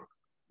finished eating?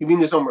 You mean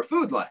there's no more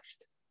food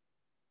left?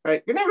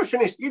 Right? You're never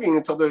finished eating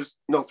until there's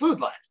no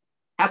food left.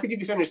 How could you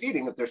be finished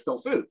eating if there's still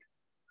food?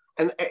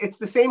 And it's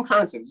the same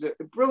concept. It's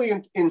a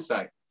brilliant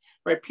insight,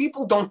 right?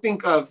 People don't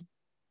think of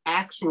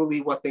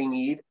actually what they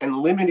need and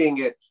limiting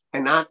it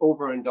and not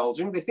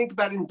overindulging. They think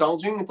about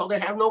indulging until they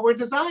have no more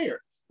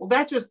desire. Well,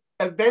 that just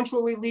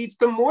eventually leads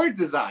to more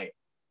desire.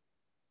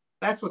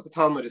 That's what the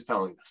Talmud is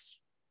telling us.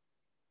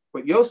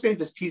 What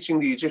Yosef is teaching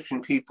the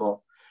Egyptian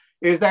people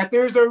is that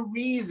there's a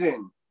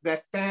reason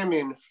that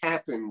famine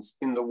happens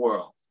in the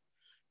world.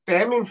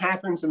 Famine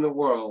happens in the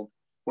world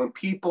when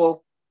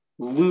people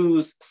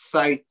lose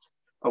sight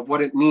of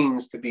what it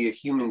means to be a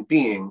human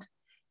being,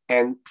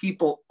 and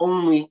people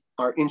only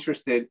are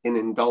interested in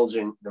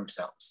indulging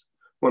themselves.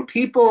 When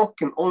people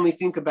can only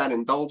think about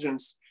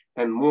indulgence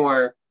and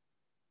more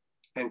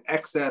and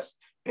excess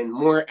and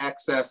more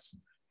excess,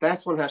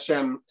 that's when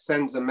Hashem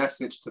sends a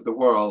message to the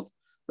world.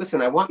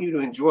 Listen, I want you to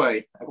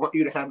enjoy. I want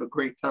you to have a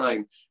great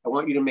time. I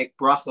want you to make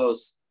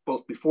brachos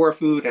both before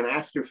food and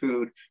after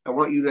food. I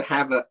want you to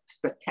have a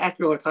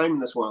spectacular time in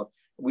this world.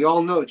 We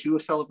all know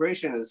Jewish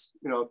celebration is,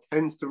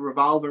 tends to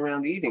revolve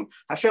around eating.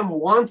 Hashem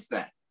wants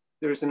that.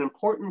 There's an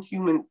important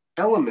human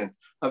element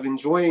of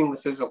enjoying the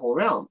physical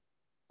realm.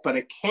 But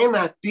it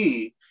cannot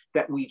be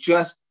that we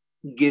just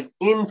give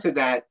into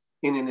that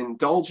in an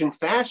indulgent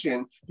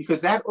fashion,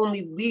 because that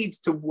only leads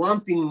to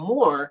wanting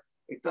more.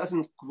 It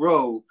doesn't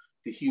grow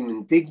the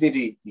human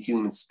dignity, the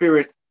human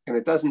spirit, and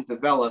it doesn't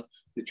develop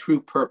the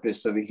true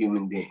purpose of a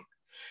human being.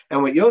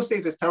 And what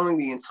Yosef is telling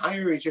the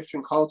entire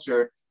Egyptian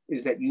culture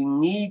is that you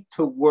need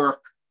to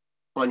work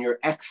on your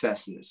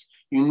excesses.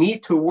 You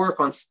need to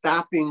work on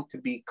stopping to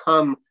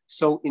become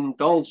so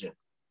indulgent.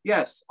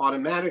 Yes,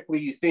 automatically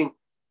you think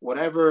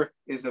whatever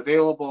is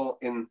available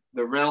in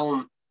the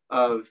realm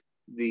of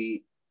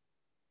the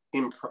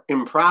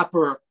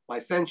improper,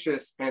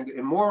 licentious, and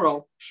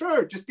immoral,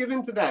 sure, just give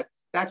in to that.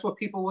 That's what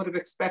people would have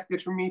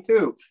expected from me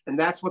too. And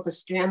that's what the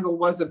scandal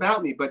was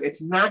about me. But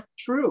it's not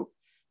true.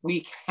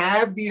 We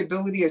have the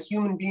ability as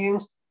human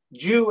beings,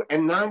 Jew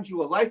and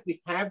non-Jew alike,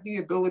 we have the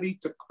ability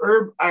to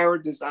curb our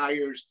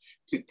desires,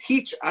 to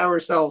teach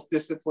ourselves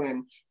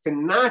discipline, to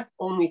not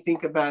only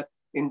think about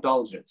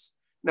indulgence.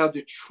 Now,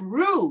 the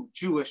true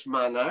Jewish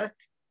monarch,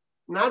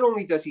 not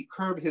only does he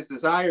curb his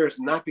desires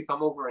and not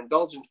become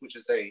overindulgent, which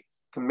is a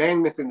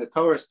commandment in the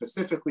Torah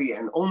specifically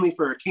and only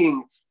for a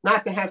king,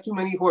 not to have too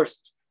many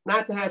horses,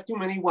 not to have too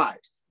many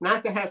wives,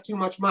 not to have too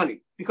much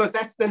money, because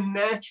that's the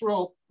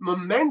natural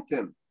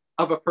momentum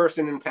of a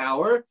person in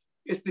power,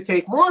 is to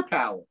take more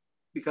power,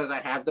 because I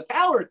have the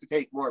power to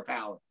take more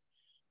power.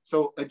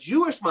 So a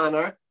Jewish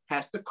monarch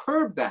has to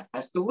curb that,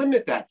 has to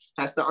limit that,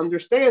 has to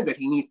understand that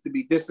he needs to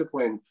be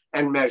disciplined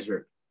and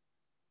measured.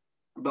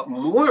 But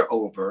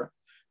moreover,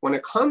 when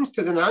it comes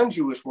to the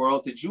non-Jewish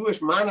world, the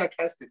Jewish monarch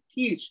has to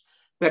teach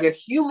that a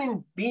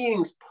human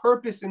being's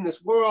purpose in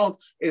this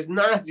world is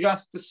not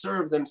just to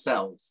serve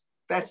themselves.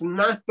 That's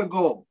not the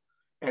goal.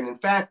 And in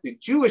fact, the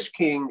Jewish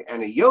king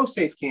and a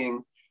Yosef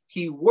king,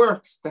 he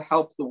works to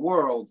help the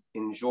world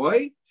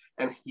enjoy,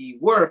 and he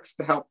works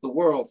to help the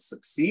world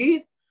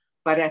succeed.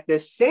 But at the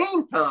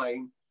same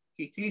time,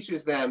 he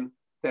teaches them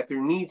that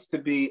there needs to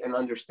be an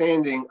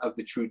understanding of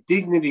the true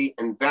dignity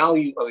and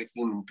value of a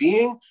human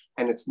being.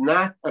 And it's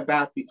not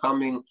about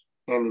becoming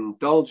an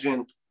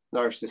indulgent,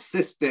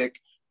 narcissistic,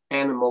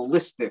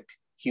 animalistic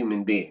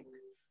human being.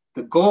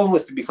 The goal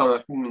is to become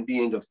a human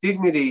being of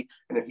dignity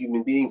and a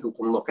human being who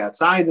can look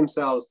outside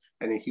themselves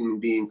and a human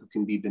being who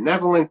can be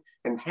benevolent,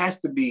 and has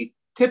to be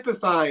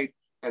typified,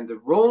 and the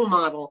role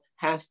model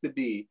has to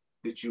be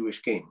the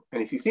Jewish king.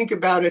 And if you think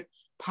about it,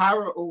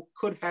 Paro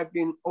could have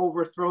been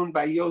overthrown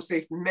by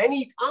Yosef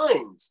many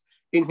times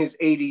in his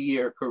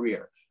 80-year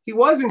career. He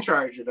was in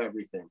charge of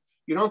everything.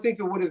 You don't think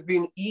it would have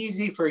been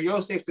easy for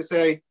Yosef to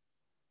say,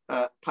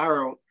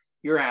 Paro,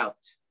 you're out.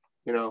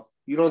 You know,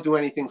 you don't do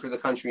anything for the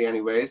country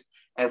anyways,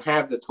 and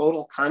have the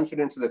total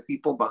confidence of the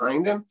people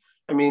behind him?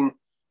 I mean,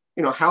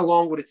 you know, how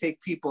long would it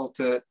take people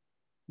to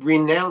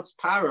renounce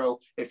Paro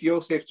if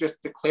Yosef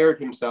just declared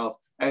himself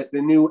as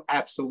the new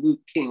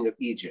absolute king of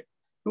Egypt?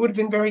 It would have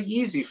been very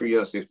easy for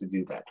Yosef to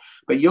do that.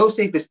 But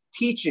Yosef is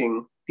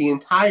teaching the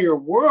entire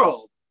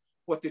world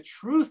what the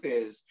truth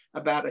is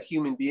about a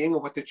human being,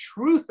 or what the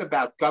truth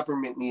about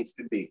government needs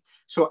to be.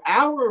 So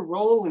our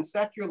role in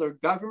secular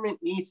government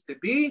needs to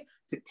be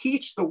to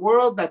teach the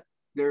world that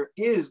there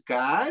is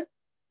God,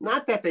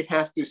 not that they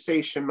have to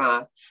say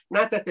Shema,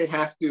 not that they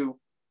have to,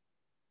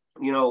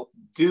 you know,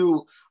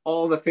 do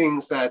all the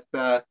things that,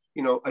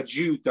 you know, a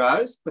Jew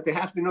does, but they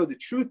have to know the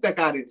truth that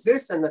God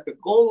exists, and that the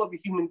goal of a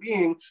human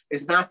being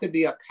is not to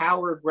be a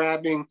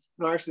power-grabbing,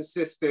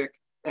 narcissistic,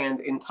 and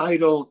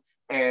entitled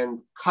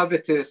and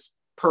covetous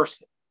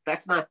person.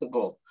 That's not the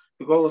goal.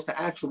 The goal is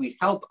to actually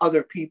help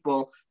other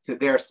people to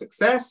their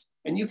success,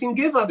 and you can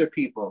give other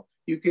people.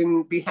 You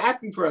can be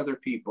happy for other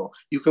people.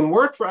 You can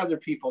work for other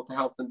people to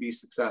help them be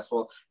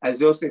successful, as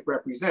Yosef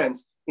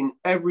represents in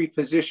every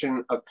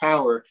position of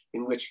power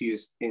in which he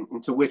is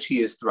into which he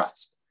is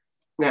thrust.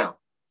 Now,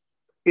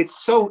 it's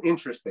so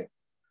interesting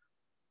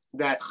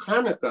that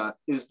Hanukkah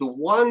is the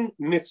one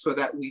mitzvah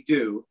that we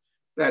do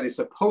that is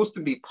supposed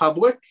to be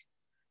public,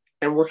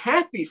 and we're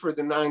happy for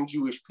the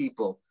non-Jewish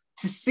people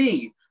to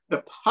see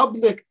the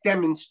public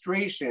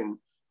demonstration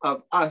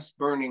of us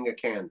burning a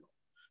candle.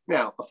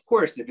 Now, of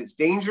course, if it's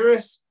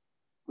dangerous,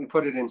 we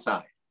put it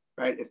inside,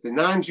 right? If the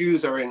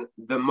non-Jews are in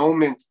the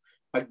moment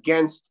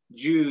against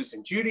Jews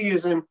and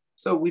Judaism,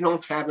 so we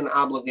don't have an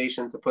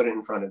obligation to put it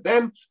in front of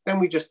them, then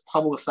we just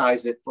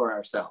publicize it for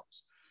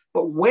ourselves.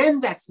 But when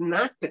that's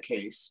not the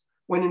case,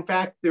 when in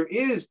fact there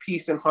is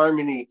peace and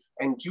harmony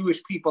and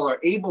Jewish people are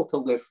able to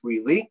live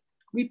freely,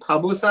 we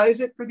publicize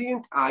it for the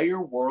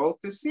entire world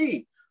to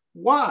see.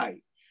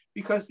 Why?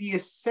 Because the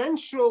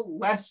essential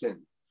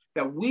lesson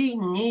that we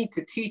need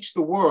to teach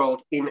the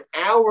world in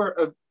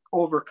our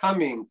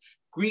overcoming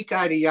Greek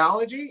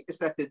ideology is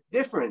that the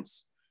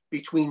difference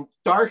between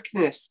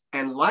darkness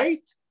and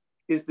light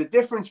is the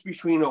difference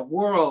between a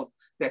world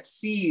that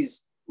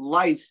sees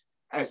life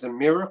as a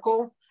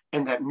miracle,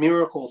 and that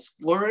miracles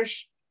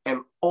flourish and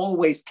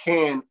always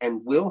can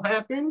and will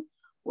happen,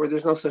 or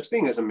there's no such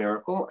thing as a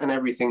miracle and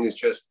everything is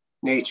just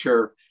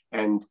nature,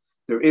 and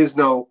there is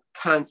no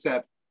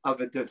concept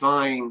of a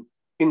divine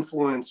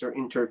influence or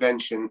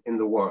intervention in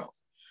the world.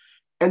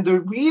 And the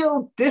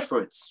real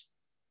difference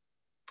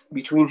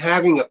between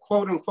having a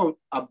quote unquote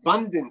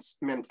abundance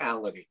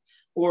mentality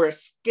or a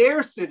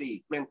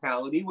scarcity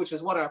mentality, which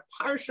is what our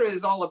Parsha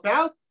is all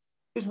about,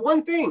 is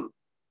one thing.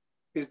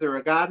 Is there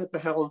a God at the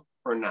helm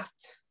or not?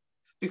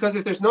 Because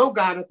if there's no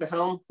God at the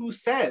helm, who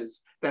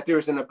says that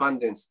there's an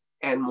abundance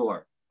and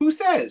more? Who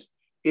says?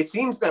 It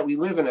seems that we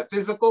live in a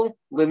physical,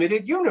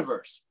 limited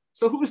universe.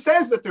 So who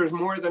says that there's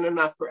more than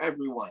enough for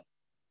everyone?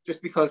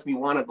 Just because we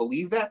want to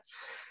believe that?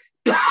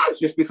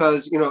 Just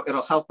because,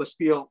 it'll help us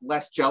feel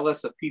less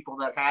jealous of people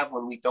that have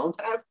when we don't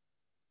have?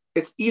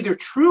 It's either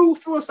true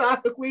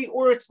philosophically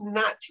or it's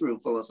not true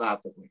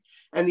philosophically.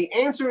 And the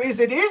answer is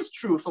it is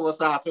true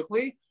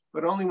philosophically,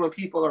 but only when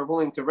people are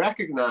willing to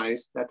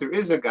recognize that there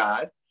is a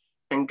God,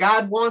 and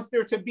God wants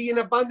there to be an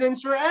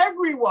abundance for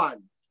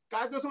everyone.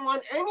 God doesn't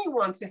want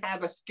anyone to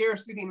have a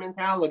scarcity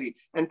mentality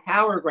and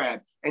power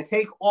grab and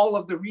take all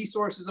of the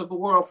resources of the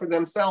world for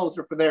themselves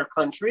or for their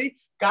country.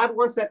 God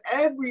wants that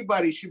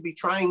everybody should be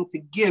trying to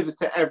give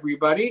to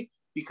everybody,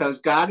 because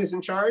God is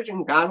in charge,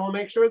 and God will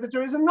make sure that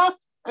there is enough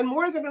and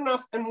more than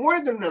enough and more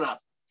than enough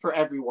for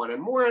everyone,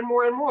 and more and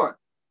more and more.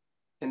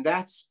 And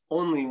that's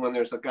only when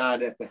there's a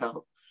God at the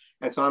helm.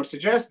 And so I'm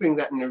suggesting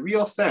that in a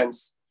real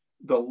sense,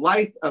 the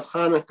light of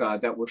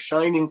Hanukkah that we're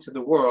shining to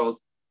the world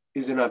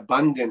is an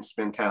abundance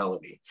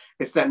mentality.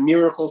 It's that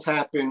miracles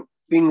happen,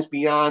 things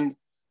beyond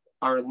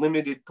our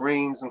limited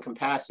brains and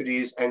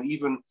capacities, and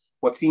even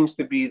what seems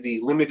to be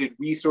the limited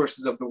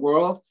resources of the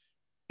world.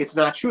 It's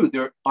not true.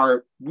 There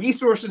are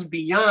resources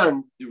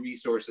beyond the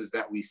resources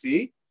that we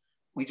see.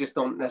 We just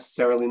don't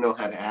necessarily know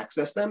how to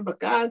access them, but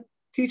God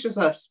teaches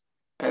us.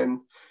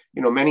 And,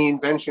 many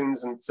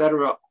inventions,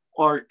 etc.,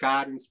 are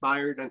God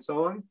inspired and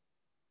so on.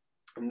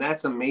 And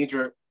that's a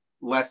major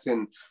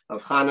lesson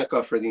of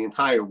Hanukkah for the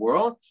entire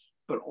world.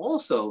 But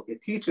also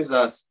it teaches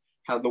us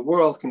how the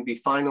world can be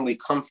finally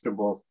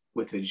comfortable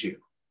with a Jew.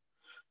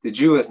 The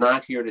Jew is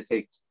not here to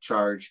take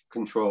charge,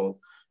 control.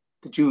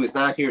 The Jew is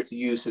not here to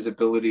use his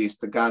abilities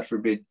to, God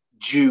forbid,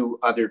 Jew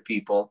other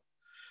people.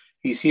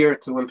 He's here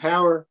to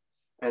empower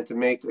and to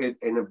make it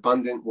an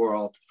abundant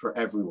world for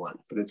everyone.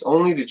 But it's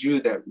only the Jew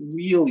that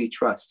really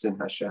trusts in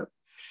Hashem,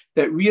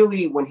 that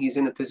really, when he's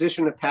in a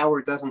position of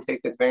power, doesn't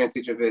take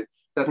advantage of it,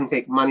 doesn't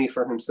take money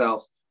for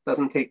himself,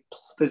 doesn't take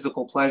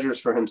physical pleasures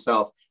for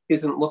himself,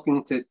 isn't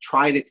looking to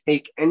try to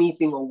take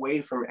anything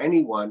away from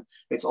anyone.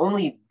 It's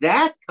only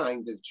that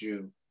kind of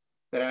Jew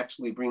that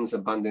actually brings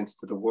abundance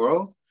to the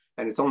world.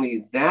 And it's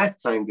only that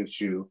kind of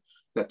Jew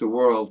that the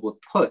world will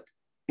put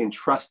in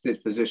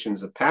trusted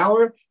positions of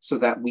power, so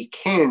that we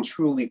can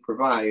truly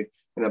provide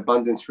an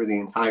abundance for the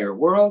entire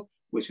world,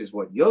 which is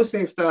what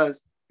Yosef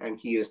does. And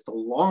he is the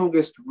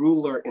longest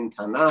ruler in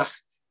Tanakh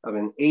of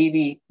an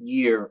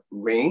 80-year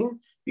reign,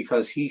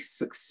 because he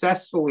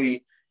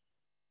successfully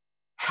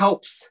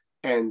helps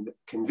and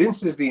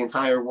convinces the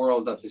entire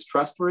world of his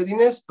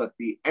trustworthiness. But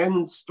the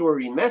end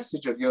story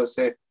message of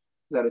Yosef is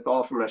that it's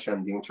all from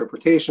Hashem. The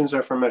interpretations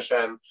are from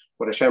Hashem.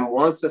 What Hashem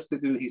wants us to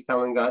do, he's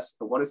telling us.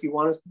 And what does he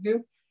want us to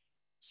do?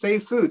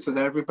 Save food so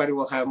that everybody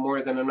will have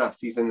more than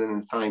enough, even in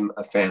a time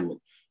of famine.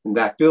 And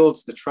that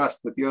builds the trust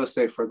with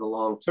Yosef for the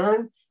long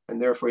term.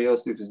 And therefore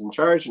Yosef is in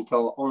charge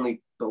until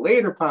only the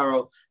later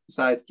Paro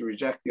decides to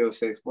reject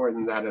Yosef more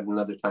than that at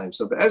another time.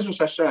 So Be'ezras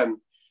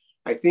Hashem,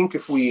 I think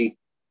if we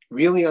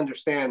really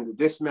understand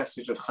this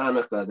message of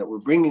Hanukkah, that we're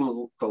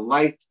bringing the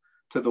light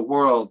to the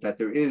world, that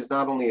there is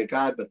not only a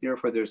God, but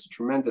therefore there's a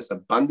tremendous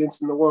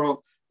abundance in the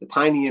world. The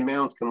tiny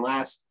amount can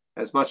last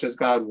as much as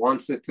God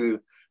wants it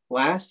to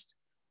last.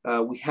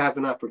 We have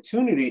an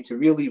opportunity to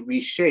really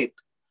reshape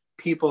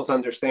people's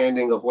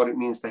understanding of what it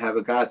means to have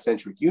a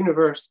God-centric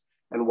universe,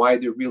 and why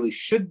there really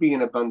should be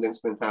an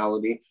abundance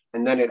mentality,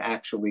 and then it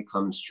actually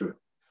comes true.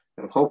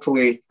 And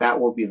hopefully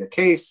that will be the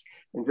case.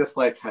 And just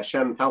like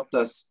Hashem helped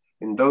us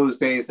in those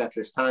days at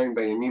this time,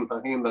 Bayamim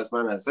Hahim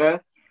Bazman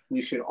Hazeh,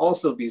 we should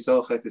also be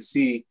zocheh to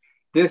see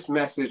this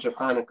message of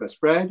Hanukkah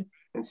spread,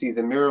 and see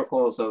the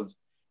miracles of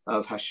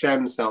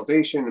Hashem's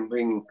salvation and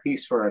bringing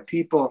peace for our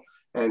people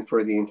and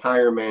for the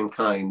entire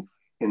mankind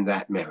in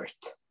that merit.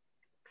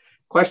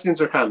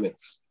 Questions or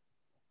comments?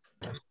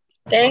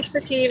 Thanks,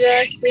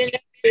 Akiva. See you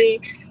next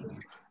week.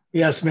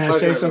 Yes, may I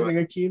say something,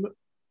 Akiva?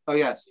 Oh,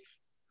 yes.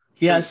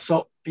 Yes, please.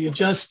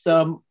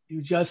 So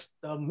you just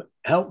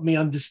helped me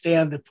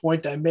understand the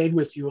point I made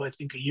with you, I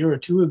think a year or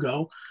two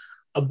ago,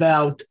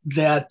 about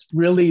that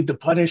really the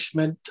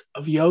punishment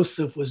of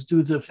Yosef was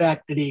due to the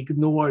fact that he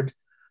ignored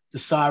the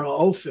Sarah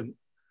Ophim.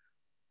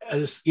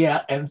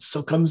 And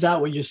so comes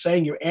out when you're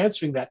saying, you're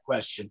answering that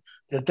question,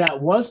 that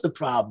was the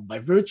problem by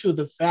virtue of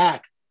the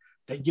fact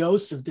that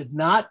Yosef did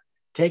not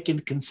take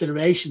into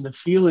consideration the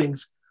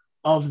feelings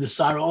of the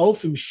Sarah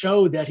Ophim,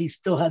 showed that he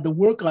still had to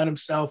work on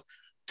himself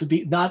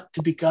not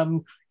to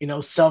become,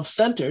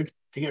 self-centered,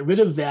 to get rid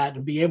of that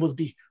and be able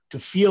to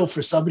feel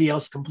for somebody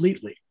else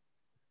completely.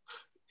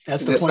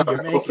 That's the point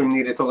you're making. Ophim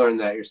needed to learn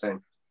that, you're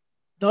saying?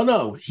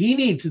 No, he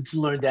needed to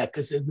learn that,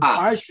 because in the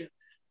Parshas,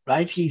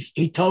 right?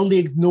 He totally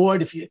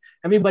ignored.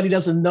 Everybody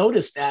doesn't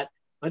notice that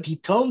but he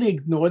totally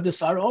ignored the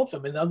Sar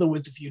Ophim. In other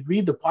words, if you'd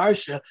read the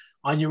Parsha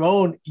on your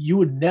own, you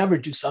would never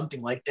do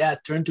something like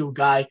that. Turn to a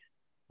guy,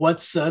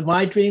 what's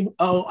my dream?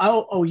 You're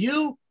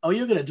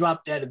going to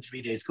drop dead in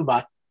 3 days.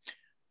 Goodbye.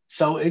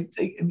 So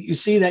you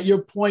see that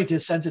your point,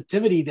 his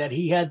sensitivity that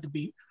he had to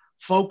be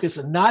focused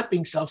and not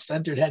being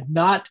self-centered had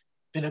not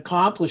been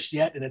accomplished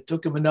yet. And it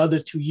took him another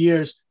 2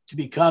 years to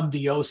become the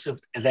Yosef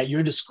that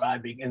you're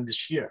describing in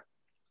this year.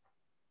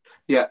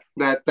 Yeah,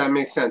 that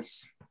makes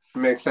sense. It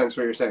makes sense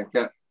what you're saying.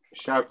 Yeah.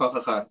 Shar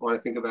Kochacha. Want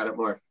to think about it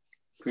more.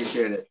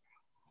 Appreciate it.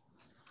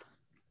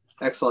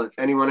 Excellent.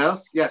 Anyone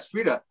else? Yes,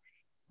 Frida.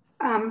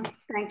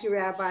 Thank you,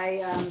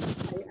 Rabbi.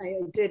 I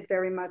did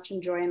very much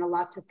enjoy and a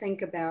lot to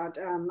think about.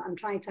 I'm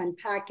trying to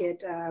unpack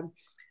it.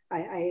 I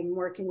am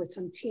working with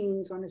some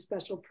teens on a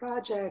special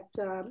project,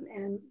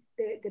 and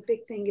the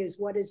big thing is,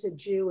 what is a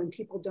Jew? And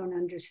people don't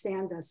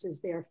understand us, is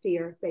their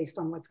fear based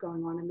on what's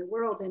going on in the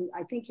world. And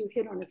I think you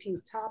hit on a few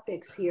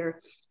topics here.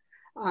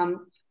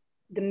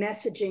 The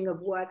messaging of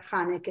what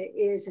Hanukkah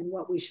is and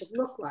what we should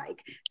look like.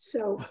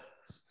 So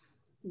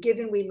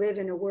given we live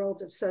in a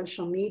world of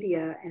social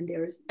media and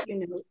there's,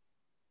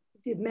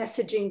 the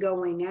messaging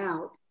going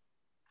out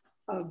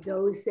of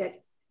those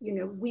that,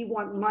 we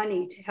want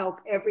money to help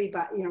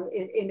everybody,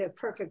 in a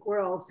perfect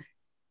world,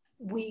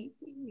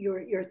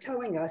 you're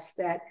telling us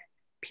that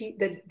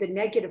the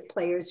negative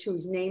players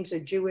whose names are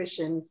Jewish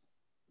and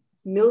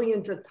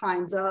millions of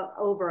times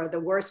over are the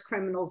worst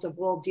criminals of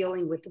all,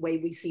 dealing with the way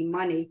we see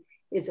money,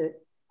 is an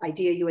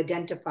idea you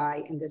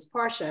identify in this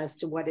Parsha as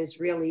to what is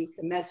really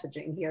the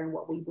messaging here and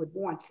what we would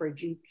want for a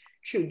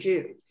true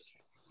Jew.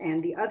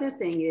 And the other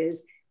thing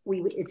is,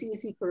 it's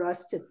easy for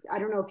us to, I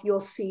don't know if you'll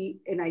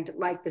see, and I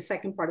like the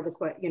second part of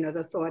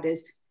the thought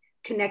is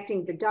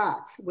connecting the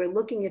dots. We're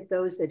looking at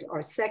those that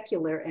are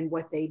secular and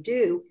what they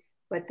do,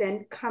 but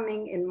then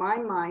coming in my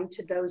mind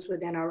to those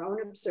within our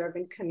own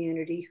observant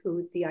community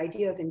who the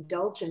idea of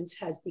indulgence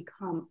has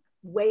become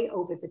way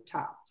over the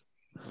top.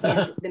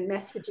 And the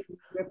messaging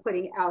we're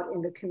putting out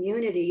in the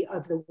community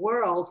of the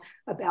world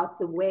about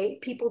the way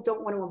people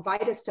don't want to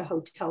invite us to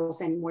hotels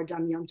anymore,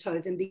 Dam Yom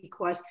Tovim,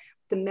 because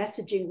the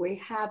messaging we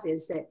have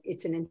is that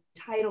it's an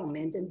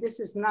entitlement, and this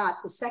is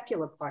not the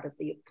secular part of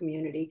the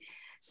community.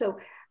 So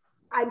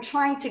I'm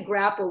trying to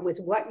grapple with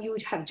what you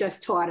have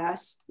just taught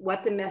us,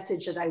 what the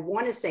message that I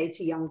want to say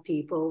to young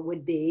people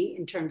would be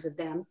in terms of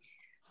them,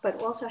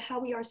 but also how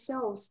we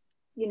ourselves,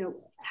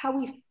 how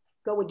we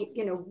go,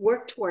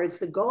 work towards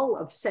the goal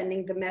of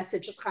sending the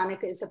message of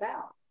Hanukkah is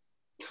about.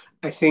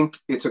 I think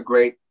it's a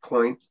great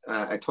point.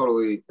 I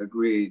totally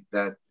agree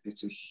that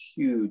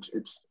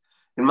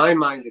in my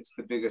mind, it's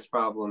the biggest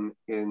problem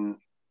in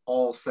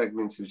all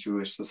segments of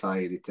Jewish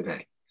society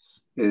today,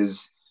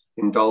 is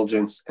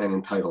indulgence and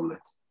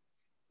entitlement.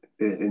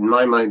 In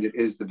my mind, it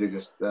is the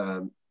biggest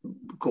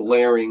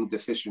glaring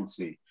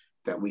deficiency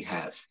that we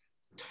have.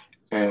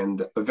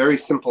 And a very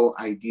simple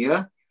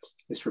idea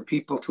is for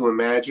people to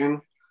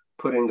imagine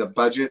putting a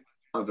budget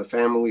of a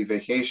family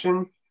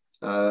vacation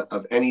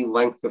of any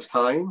length of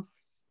time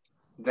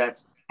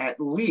that's at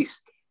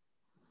least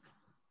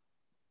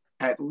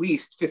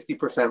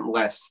 50%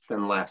 less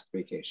than last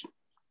vacation.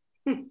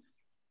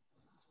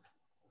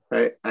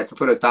 Right? I could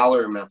put a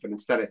dollar amount, but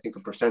instead I think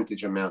a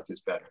percentage amount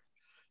is better.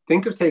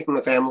 Think of taking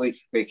a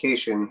family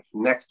vacation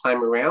next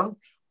time around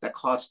that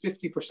costs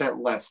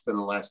 50% less than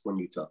the last one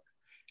you took.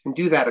 And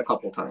do that a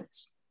couple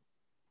times.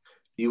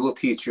 You will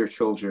teach your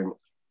children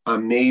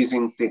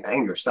amazing things,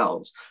 and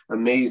yourselves,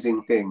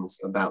 amazing things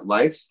about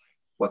life,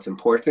 what's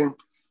important,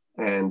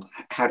 and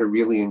how to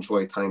really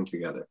enjoy time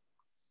together.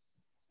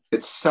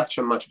 It's such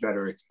a much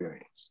better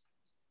experience,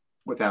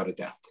 without a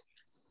doubt.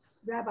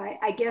 Rabbi,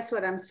 I guess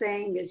what I'm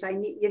saying is I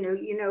need,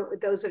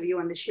 those of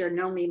you on the share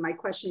know me, my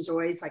questions are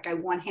always like, I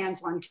want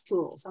hands-on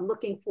tools. I'm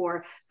looking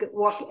for,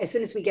 as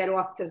soon as we get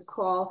off the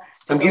call,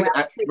 to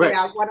figure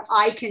out what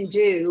I can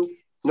do.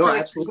 No,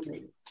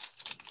 absolutely.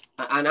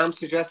 And I'm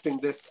suggesting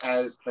this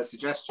as a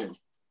suggestion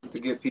to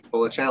give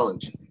people a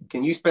challenge.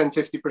 Can you spend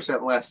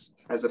 50% less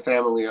as a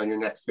family on your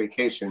next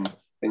vacation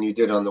than you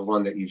did on the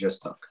one that you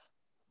just took?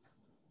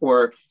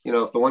 Or,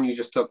 if the one you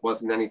just took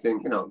wasn't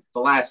anything, the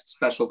last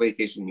special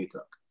vacation you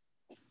took.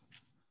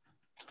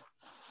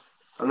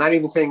 I'm not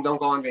even saying don't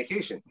go on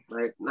vacation,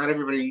 right? Not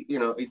everybody,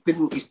 it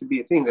didn't used to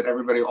be a thing that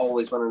everybody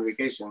always went on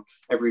vacation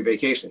every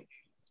vacation.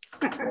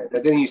 That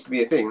didn't used to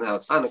be a thing. Now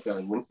it's Hanukkah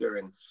and winter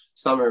and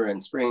summer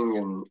and spring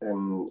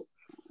and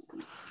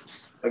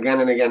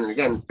again and again and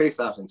again,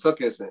 Pesach and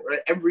Sukkot, and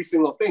right? Every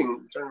single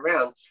thing, turn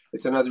around,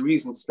 it's another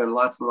reason to spend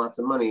lots and lots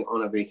of money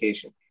on a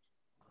vacation.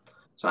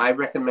 So I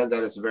recommend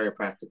that as a very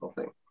practical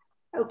thing.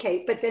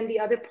 Okay, but then the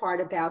other part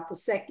about the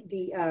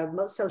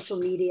social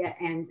media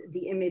and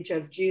the image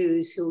of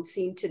Jews who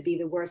seem to be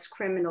the worst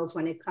criminals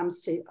when it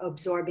comes to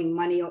absorbing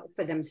money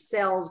for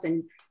themselves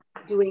and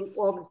doing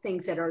all the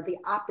things that are the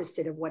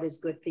opposite of what is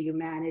good for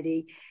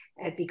humanity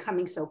and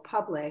becoming so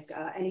public.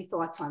 Any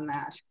thoughts on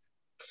that?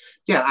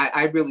 Yeah,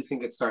 I really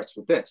think it starts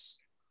with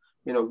this.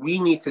 We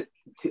need to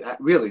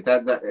really,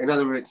 that in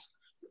other words,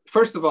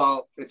 first of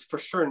all, it's for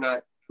sure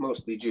not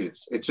mostly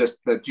Jews. It's just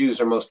that Jews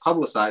are most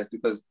publicized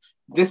because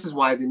this is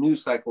why the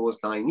news cycle was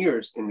 9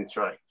 years in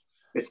Mitzrayim.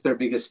 It's their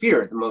biggest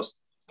fear. The most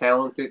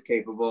talented,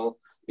 capable,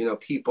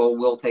 people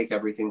will take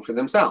everything for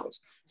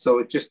themselves. So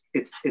it's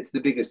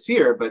the biggest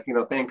fear. But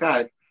thank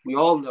God, we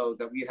all know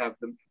that we have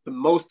the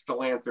most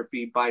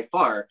philanthropy by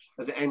far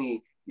of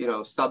any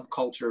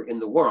subculture in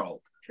the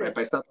world. Right?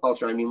 By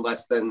subculture, I mean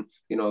less than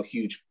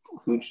huge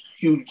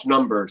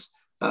numbers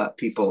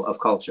people of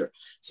culture.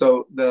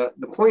 So the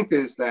point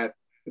is that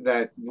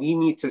we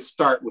need to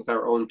start with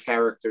our own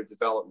character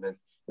development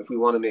if we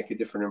want to make a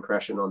different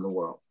impression on the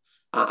world.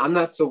 I'm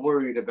not so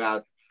worried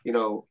about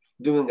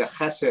doing a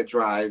chesed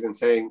drive and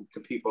saying to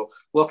people,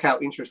 look how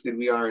interested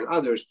we are in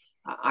others.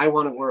 I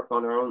want to work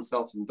on our own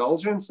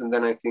self-indulgence, and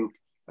then I think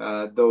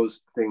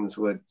those things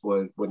would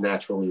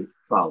naturally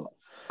follow.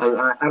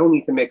 I don't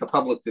need to make a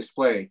public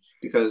display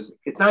because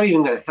it's not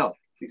even going to help,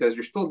 because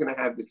you're still going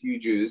to have the few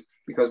Jews,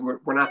 because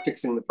we're not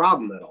fixing the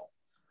problem at all.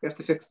 We have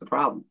to fix the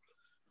problem.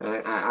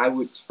 And I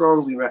would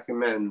strongly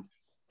recommend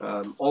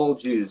all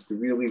Jews to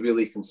really,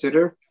 really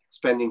consider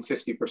spending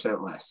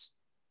 50% less.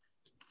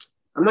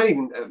 I'm not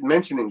even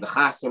mentioning the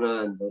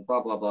chasana and the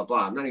blah, blah, blah,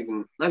 blah. I'm not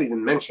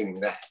even mentioning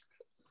that,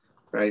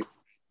 right?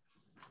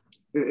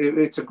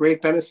 It's a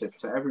great benefit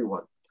to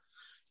everyone.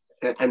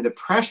 And the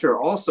pressure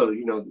also,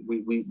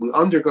 we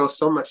undergo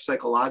so much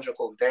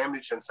psychological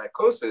damage and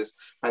psychosis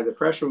by the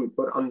pressure we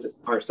put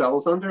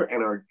ourselves under,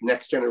 and our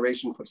next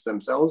generation puts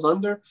themselves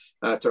under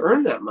to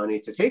earn that money,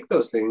 to take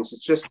those things.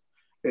 It's just,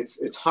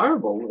 it's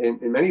horrible.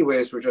 In many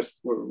ways,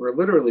 we're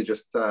literally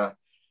just,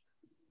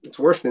 it's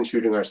worse than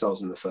shooting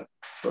ourselves in the foot.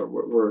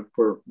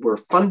 We're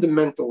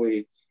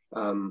fundamentally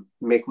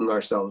making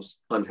ourselves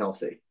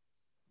unhealthy.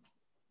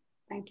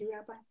 Thank you,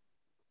 Rabbi.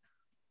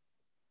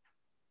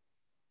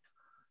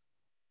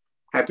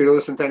 Happy to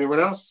listen to anyone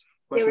else.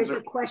 There is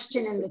a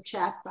question in the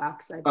chat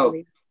box, I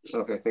believe.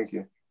 Okay, thank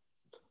you.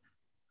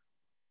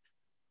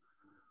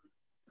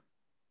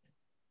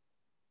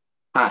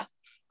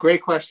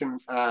 Great question,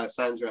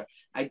 Sandra.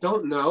 I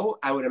don't know.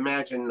 I would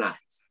imagine not.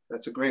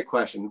 That's a great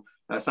question.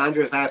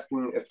 Sandra is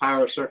asking if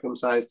Paro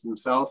circumcised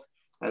himself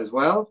as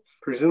well.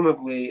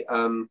 Presumably,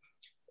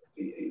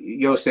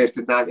 Yosef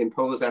did not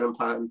impose that on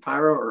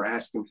Paro or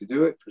ask him to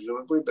do it,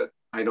 presumably, but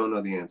I don't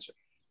know the answer.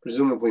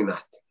 Presumably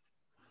not.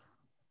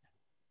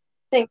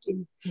 Thank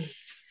you.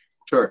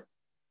 Sure.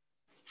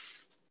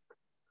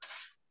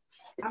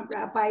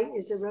 Rabbi,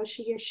 is a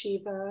Rosh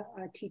Yeshiva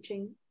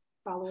teaching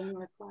following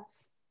our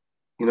class?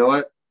 You know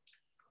what?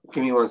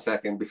 Give me 1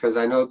 second, because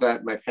I know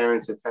that my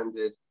parents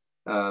attended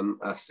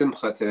a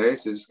simcha today.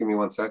 So just give me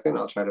 1 second.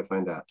 I'll try to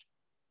find out.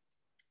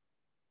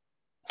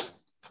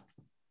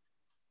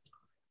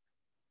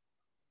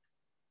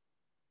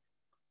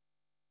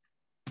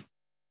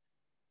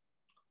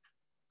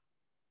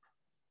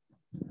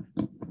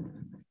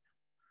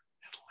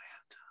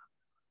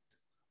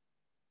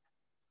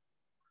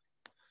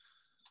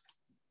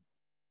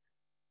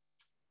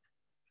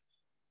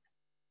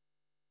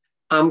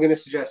 I'm going to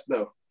suggest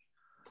no.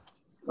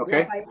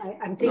 Okay. Rabbi,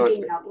 I'm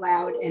thinking out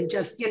loud, and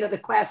just, the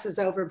class is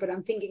over, but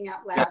I'm thinking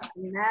out loud.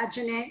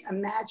 Yeah.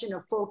 Imagine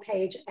a full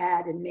page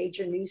ad in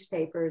major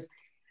newspapers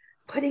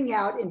putting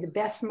out in the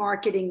best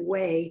marketing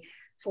way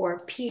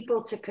for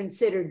people to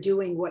consider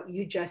doing what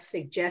you just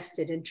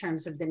suggested in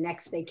terms of the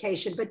next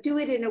vacation, but do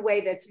it in a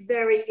way that's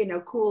very,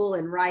 cool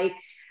and right.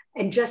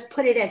 And just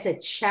put it as a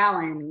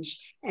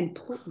challenge and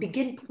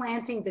begin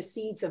planting the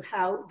seeds of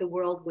how the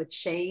world would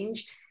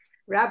change.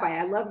 Rabbi,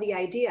 I love the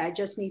idea. I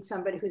just need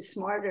somebody who's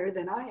smarter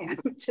than I am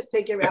to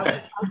figure out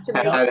how to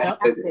make it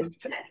happen.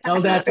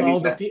 Tell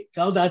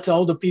that to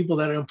all the people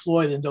that are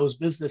employed in those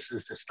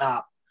businesses to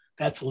stop.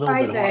 That's a little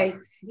bit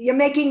hard. You're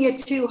making it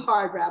too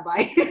hard,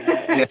 Rabbi.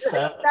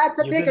 That's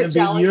a bigger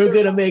challenge.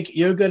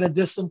 You're gonna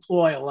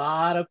disemploy a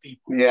lot of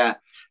people. Yeah,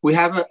 we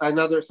have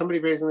somebody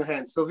raising their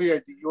hand.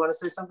 Sylvia, do you want to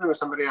say something, or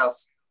somebody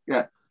else?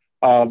 Yeah.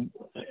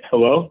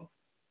 Hello.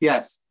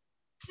 Yes.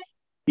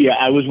 Yeah,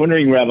 I was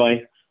wondering,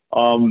 Rabbi.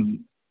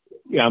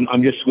 Yeah,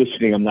 I'm just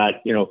listening. I'm not,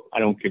 I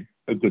don't get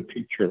a good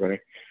picture, right?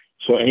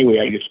 So anyway,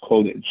 I just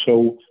called it.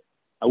 So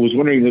I was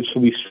wondering this. So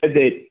we said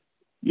that,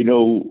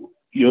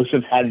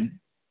 Yosef had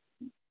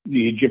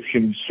the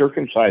Egyptians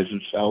circumcise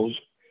themselves.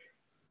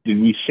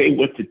 Did we say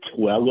what the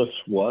Tuelis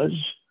was?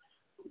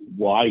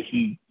 Why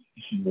he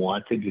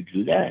wanted to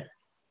do that?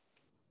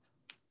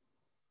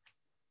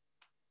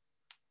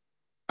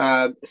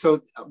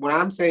 So what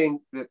I'm saying,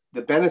 that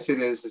the benefit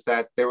is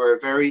that they were a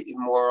very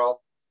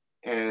immoral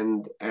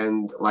and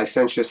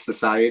licentious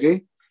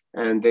society,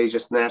 and they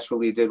just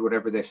naturally did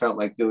whatever they felt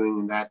like doing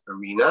in that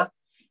arena.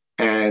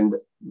 And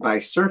by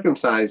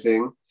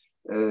circumcising,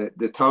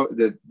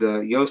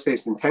 the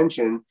Yosef's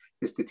intention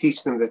is to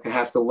teach them that they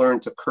have to learn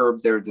to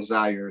curb their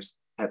desires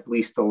at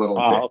least a little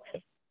bit.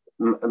 Okay.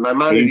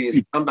 Maimonides,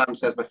 Rambam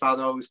says, my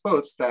father always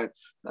quotes that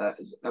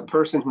a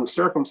person who's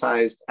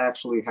circumcised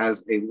actually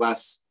has a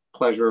less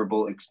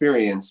pleasurable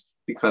experience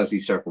because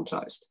he's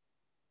circumcised.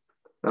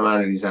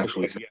 Maimonides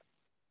actually said.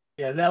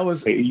 Yeah, that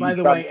was, by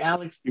the way,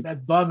 Alex,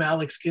 that bum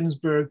Alex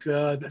Ginsberg,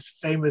 that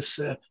famous,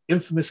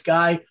 infamous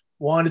guy,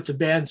 wanted to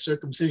ban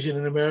circumcision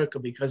in America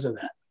because of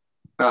that.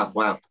 Oh,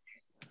 wow.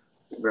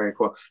 Very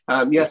cool.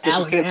 Yes,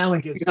 Mrs.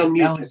 Alan Kane,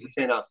 unmute, Mrs.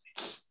 Kane.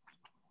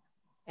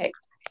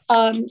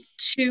 Okay.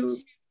 To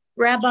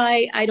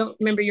Rabbi, I don't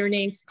remember your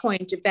name's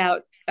point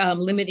about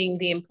limiting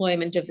the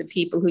employment of the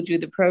people who do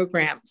the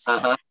programs.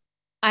 Uh-huh.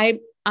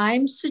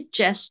 I'm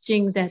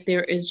suggesting that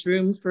there is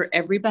room for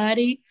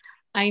everybody.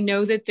 I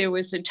know that there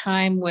was a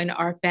time when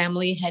our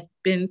family had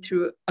been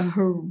through a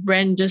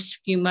horrendous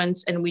few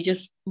months and we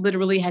just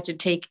literally had to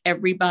take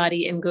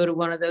everybody and go to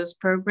one of those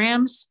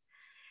programs.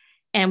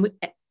 And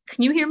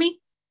can you hear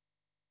me?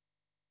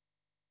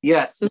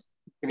 Yes.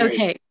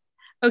 Okay.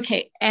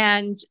 Okay.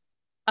 And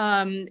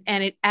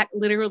it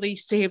literally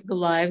saved the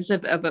lives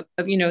of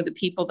the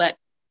people that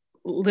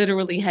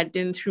literally had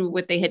been through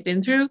what they had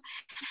been through.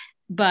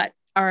 But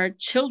our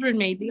children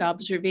made the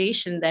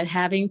observation that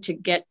having to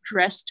get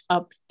dressed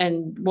up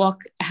and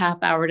walk a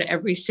half hour to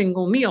every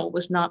single meal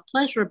was not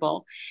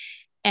pleasurable.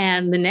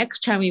 And the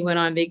next time we went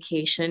on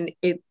vacation,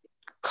 it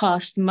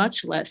cost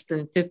much less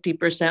than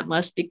 50%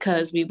 less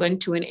because we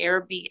went to an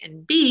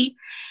Airbnb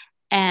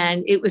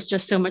and it was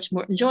just so much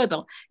more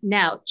enjoyable.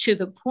 Now, to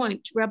the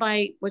point,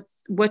 Rabbi,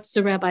 what's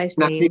the rabbi's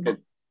name?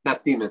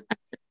 Not demon.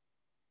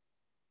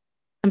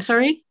 I'm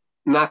sorry?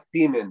 Not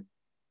demon.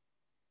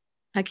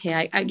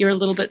 Okay, you're a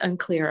little bit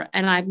unclear,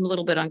 and I'm a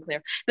little bit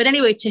unclear. But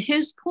anyway, to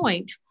his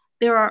point,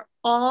 there are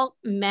all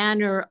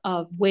manner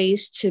of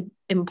ways to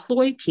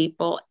employ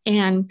people.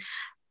 And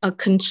a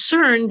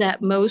concern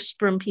that most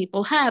frum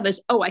people have is,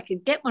 oh, I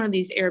could get one of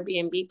these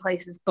Airbnb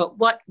places, but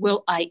what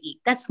will I eat?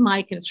 That's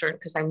my concern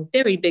because I'm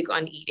very big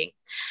on eating.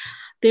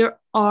 There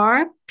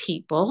are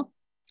people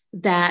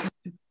that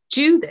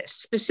do this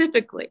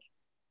specifically.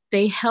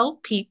 They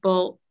help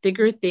people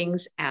figure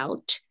things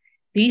out.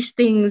 These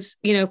things,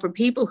 for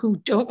people who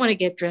don't want to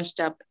get dressed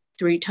up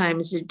 3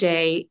 times a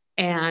day.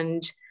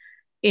 And,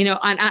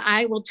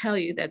 I will tell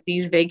you that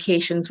these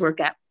vacations work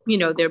out,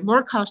 they're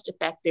more cost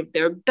effective.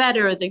 They're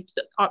better.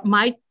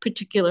 My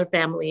particular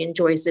family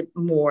enjoys it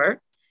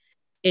more.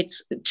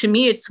 To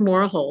me, it's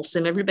more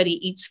wholesome. Everybody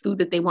eats food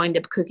that they wind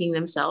up cooking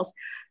themselves.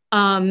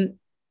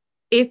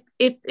 If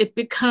it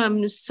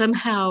becomes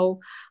somehow,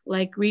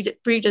 like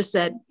Frida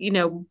said,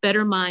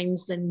 better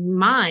minds than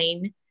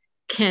mine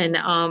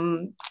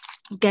can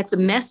get the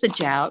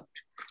message out.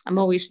 I'm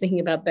always thinking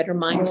about better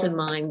minds than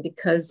mine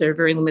because there are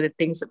very limited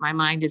things that my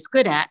mind is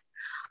good at.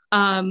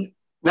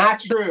 Not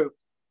true.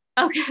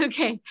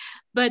 Okay.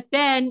 But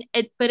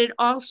it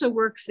also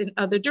works in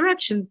other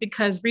directions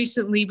because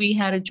recently we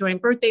had a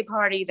joint birthday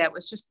party that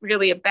was just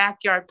really a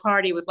backyard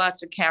party with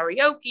lots of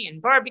karaoke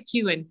and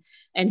barbecue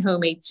and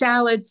homemade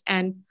salads.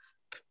 And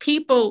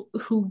people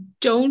who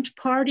don't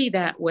party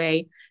that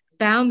way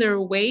found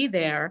their way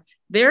there.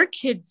 Their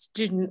kids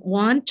didn't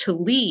want to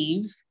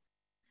leave.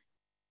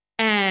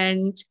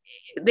 And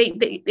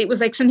it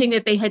was like something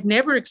that they had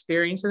never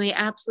experienced and they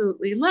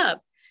absolutely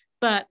loved.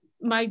 But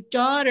my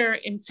daughter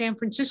in San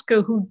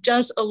Francisco, who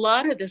does a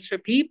lot of this for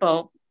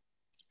people,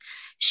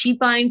 she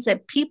finds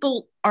that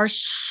people are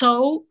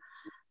so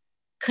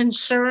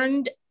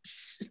concerned,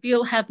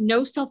 have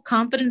no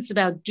self-confidence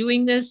about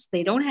doing this.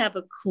 They don't have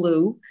a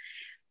clue.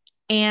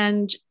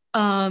 And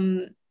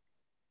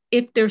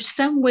if there's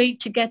some way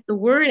to get the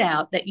word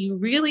out that you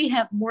really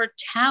have more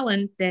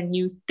talent than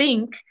you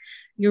think,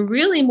 you're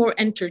really more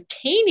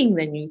entertaining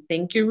than you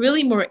think, you're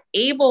really more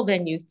able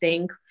than you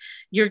think,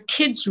 your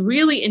kids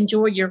really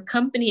enjoy your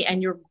company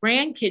and your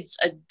grandkids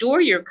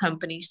adore your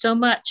company so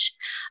much.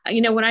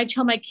 When I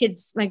tell my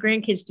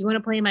grandkids, do you want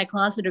to play in my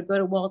closet or go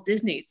to Walt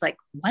Disney? It's like,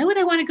 why would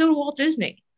I want to go to Walt Disney?